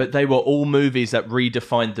top of your head? but they were all movies that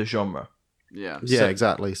redefined the genre. yeah. Yeah, So-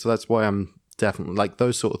 exactly. So that's why I'm definitely like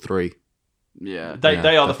those sort of 3. Yeah. They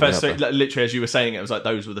are the definitely first up 3. Literally, as you were saying, it was like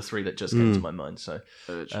those were the 3 that just came to my mind. So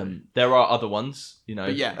Literally. there are other ones, you know.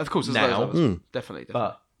 But yeah, of course, there's now, those others. Definitely.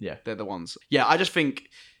 but yeah, They're the ones. Yeah, I just think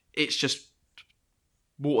it's just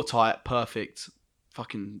watertight, perfect,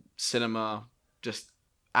 fucking cinema, just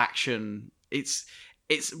action. It's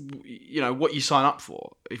what you sign up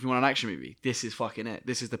for if you want an action movie. This is fucking it.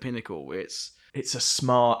 This is the pinnacle. It's it's a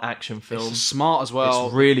smart action film. It's smart as well.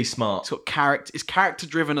 It's really smart. It's got character. It's character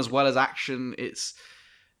driven as well as action. It's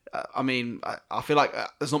I mean, I feel like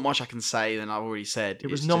there's not much I can say than I've already said.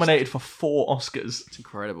 It was It's nominated for 4 Oscars. It's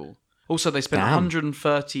incredible. Also, they spent Damn.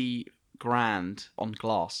 130 grand on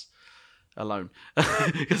glass alone. 'Cause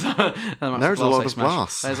There's a lot of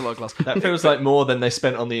glass. There's a lot of glass. That feels like more than they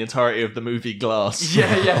spent on the entirety of the movie Glass.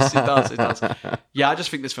 Yeah, yes, it does. It does. Yeah, I just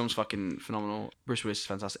think this film's fucking phenomenal. Bruce Willis is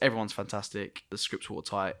fantastic. Everyone's fantastic. The script's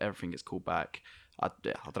watertight. Everything gets called back. I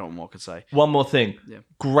don't know what more I could say. One more thing. Yeah.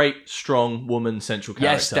 Great, strong woman central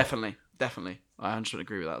character. Yes, definitely. I 100%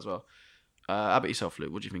 agree with that as well. How about yourself,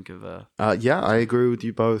 Luke? What do you think of? Yeah, I agree with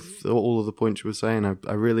you both. All of the points you were saying.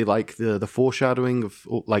 I really like the foreshadowing of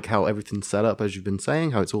like how everything's set up, as you've been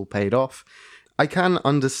saying, how it's all paid off. I can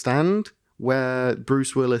understand where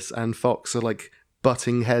Bruce Willis and Fox are like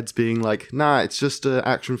butting heads, being like, nah, it's just an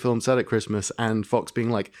action film set at Christmas, and Fox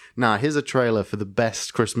being like, nah, here's a trailer for the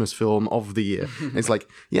best Christmas film of the year. It's like,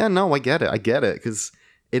 yeah, no, I get it, because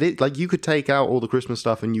it is like you could take out all the Christmas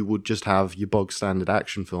stuff and you would just have your bog standard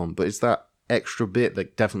action film, but it's that extra bit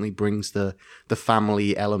that definitely brings the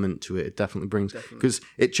family element to it. It definitely brings, because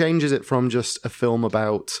it changes it from just a film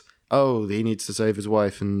about, oh, he needs to save his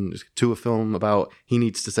wife, and to a film about he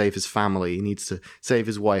needs to save his family, he needs to save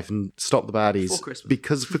his wife and stop the baddies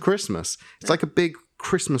for Christmas. It's like a big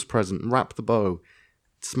Christmas present. Wrap the bow,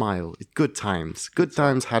 smile. Good times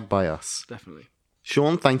had by us. Definitely.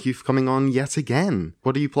 Sean, thank you for coming on yet again.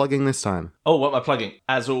 What are you plugging this time? Oh, what am I plugging?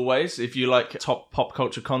 As always, if you like top pop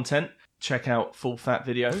culture content, check out Full Fat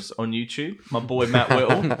Videos on YouTube. My boy Matt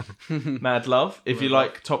Whittle, mad love. If you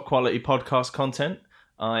like top quality podcast content,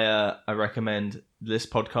 I recommend this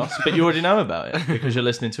podcast, but you already know about it because you're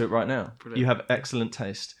listening to it right now. Brilliant. You have excellent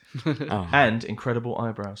taste Oh. and incredible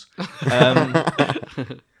eyebrows.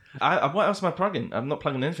 What else am I plugging? I'm not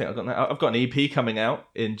plugging anything. I've got an EP coming out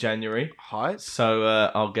in January, Hi. so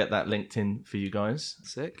I'll get that linked in for you guys.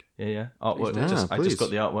 Sick. Yeah. Artwork. do. I Please. just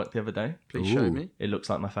got the artwork the other day. Please show Ooh. me. It looks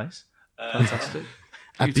like my face. Fantastic.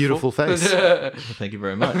 A beautiful face. Thank you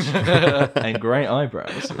very much. And great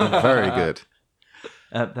eyebrows. Very good.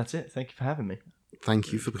 That's it. Thank you for having me.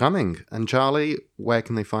 Thank you for coming. And Charlie, where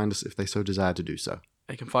can they find us if they so desire to do so?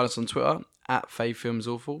 They can find us on Twitter at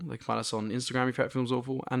FaveFilmsAwful. They can find us on Instagram, Your Favorite Film's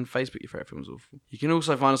Awful, and Facebook, Your Favorite Film's Awful. You can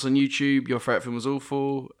also find us on YouTube, Your Favorite Film Was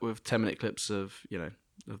Awful, with 10-minute clips of the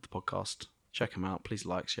podcast. Check them out. Please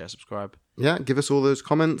like, share, subscribe. Yeah, give us all those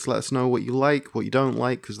comments. Let us know what you like, what you don't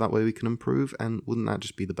like, because that way we can improve. And wouldn't that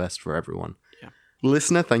just be the best for everyone? Yeah.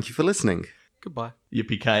 Listener, thank you for listening. Goodbye.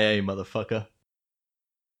 Yippee-ki-yay, motherfucker.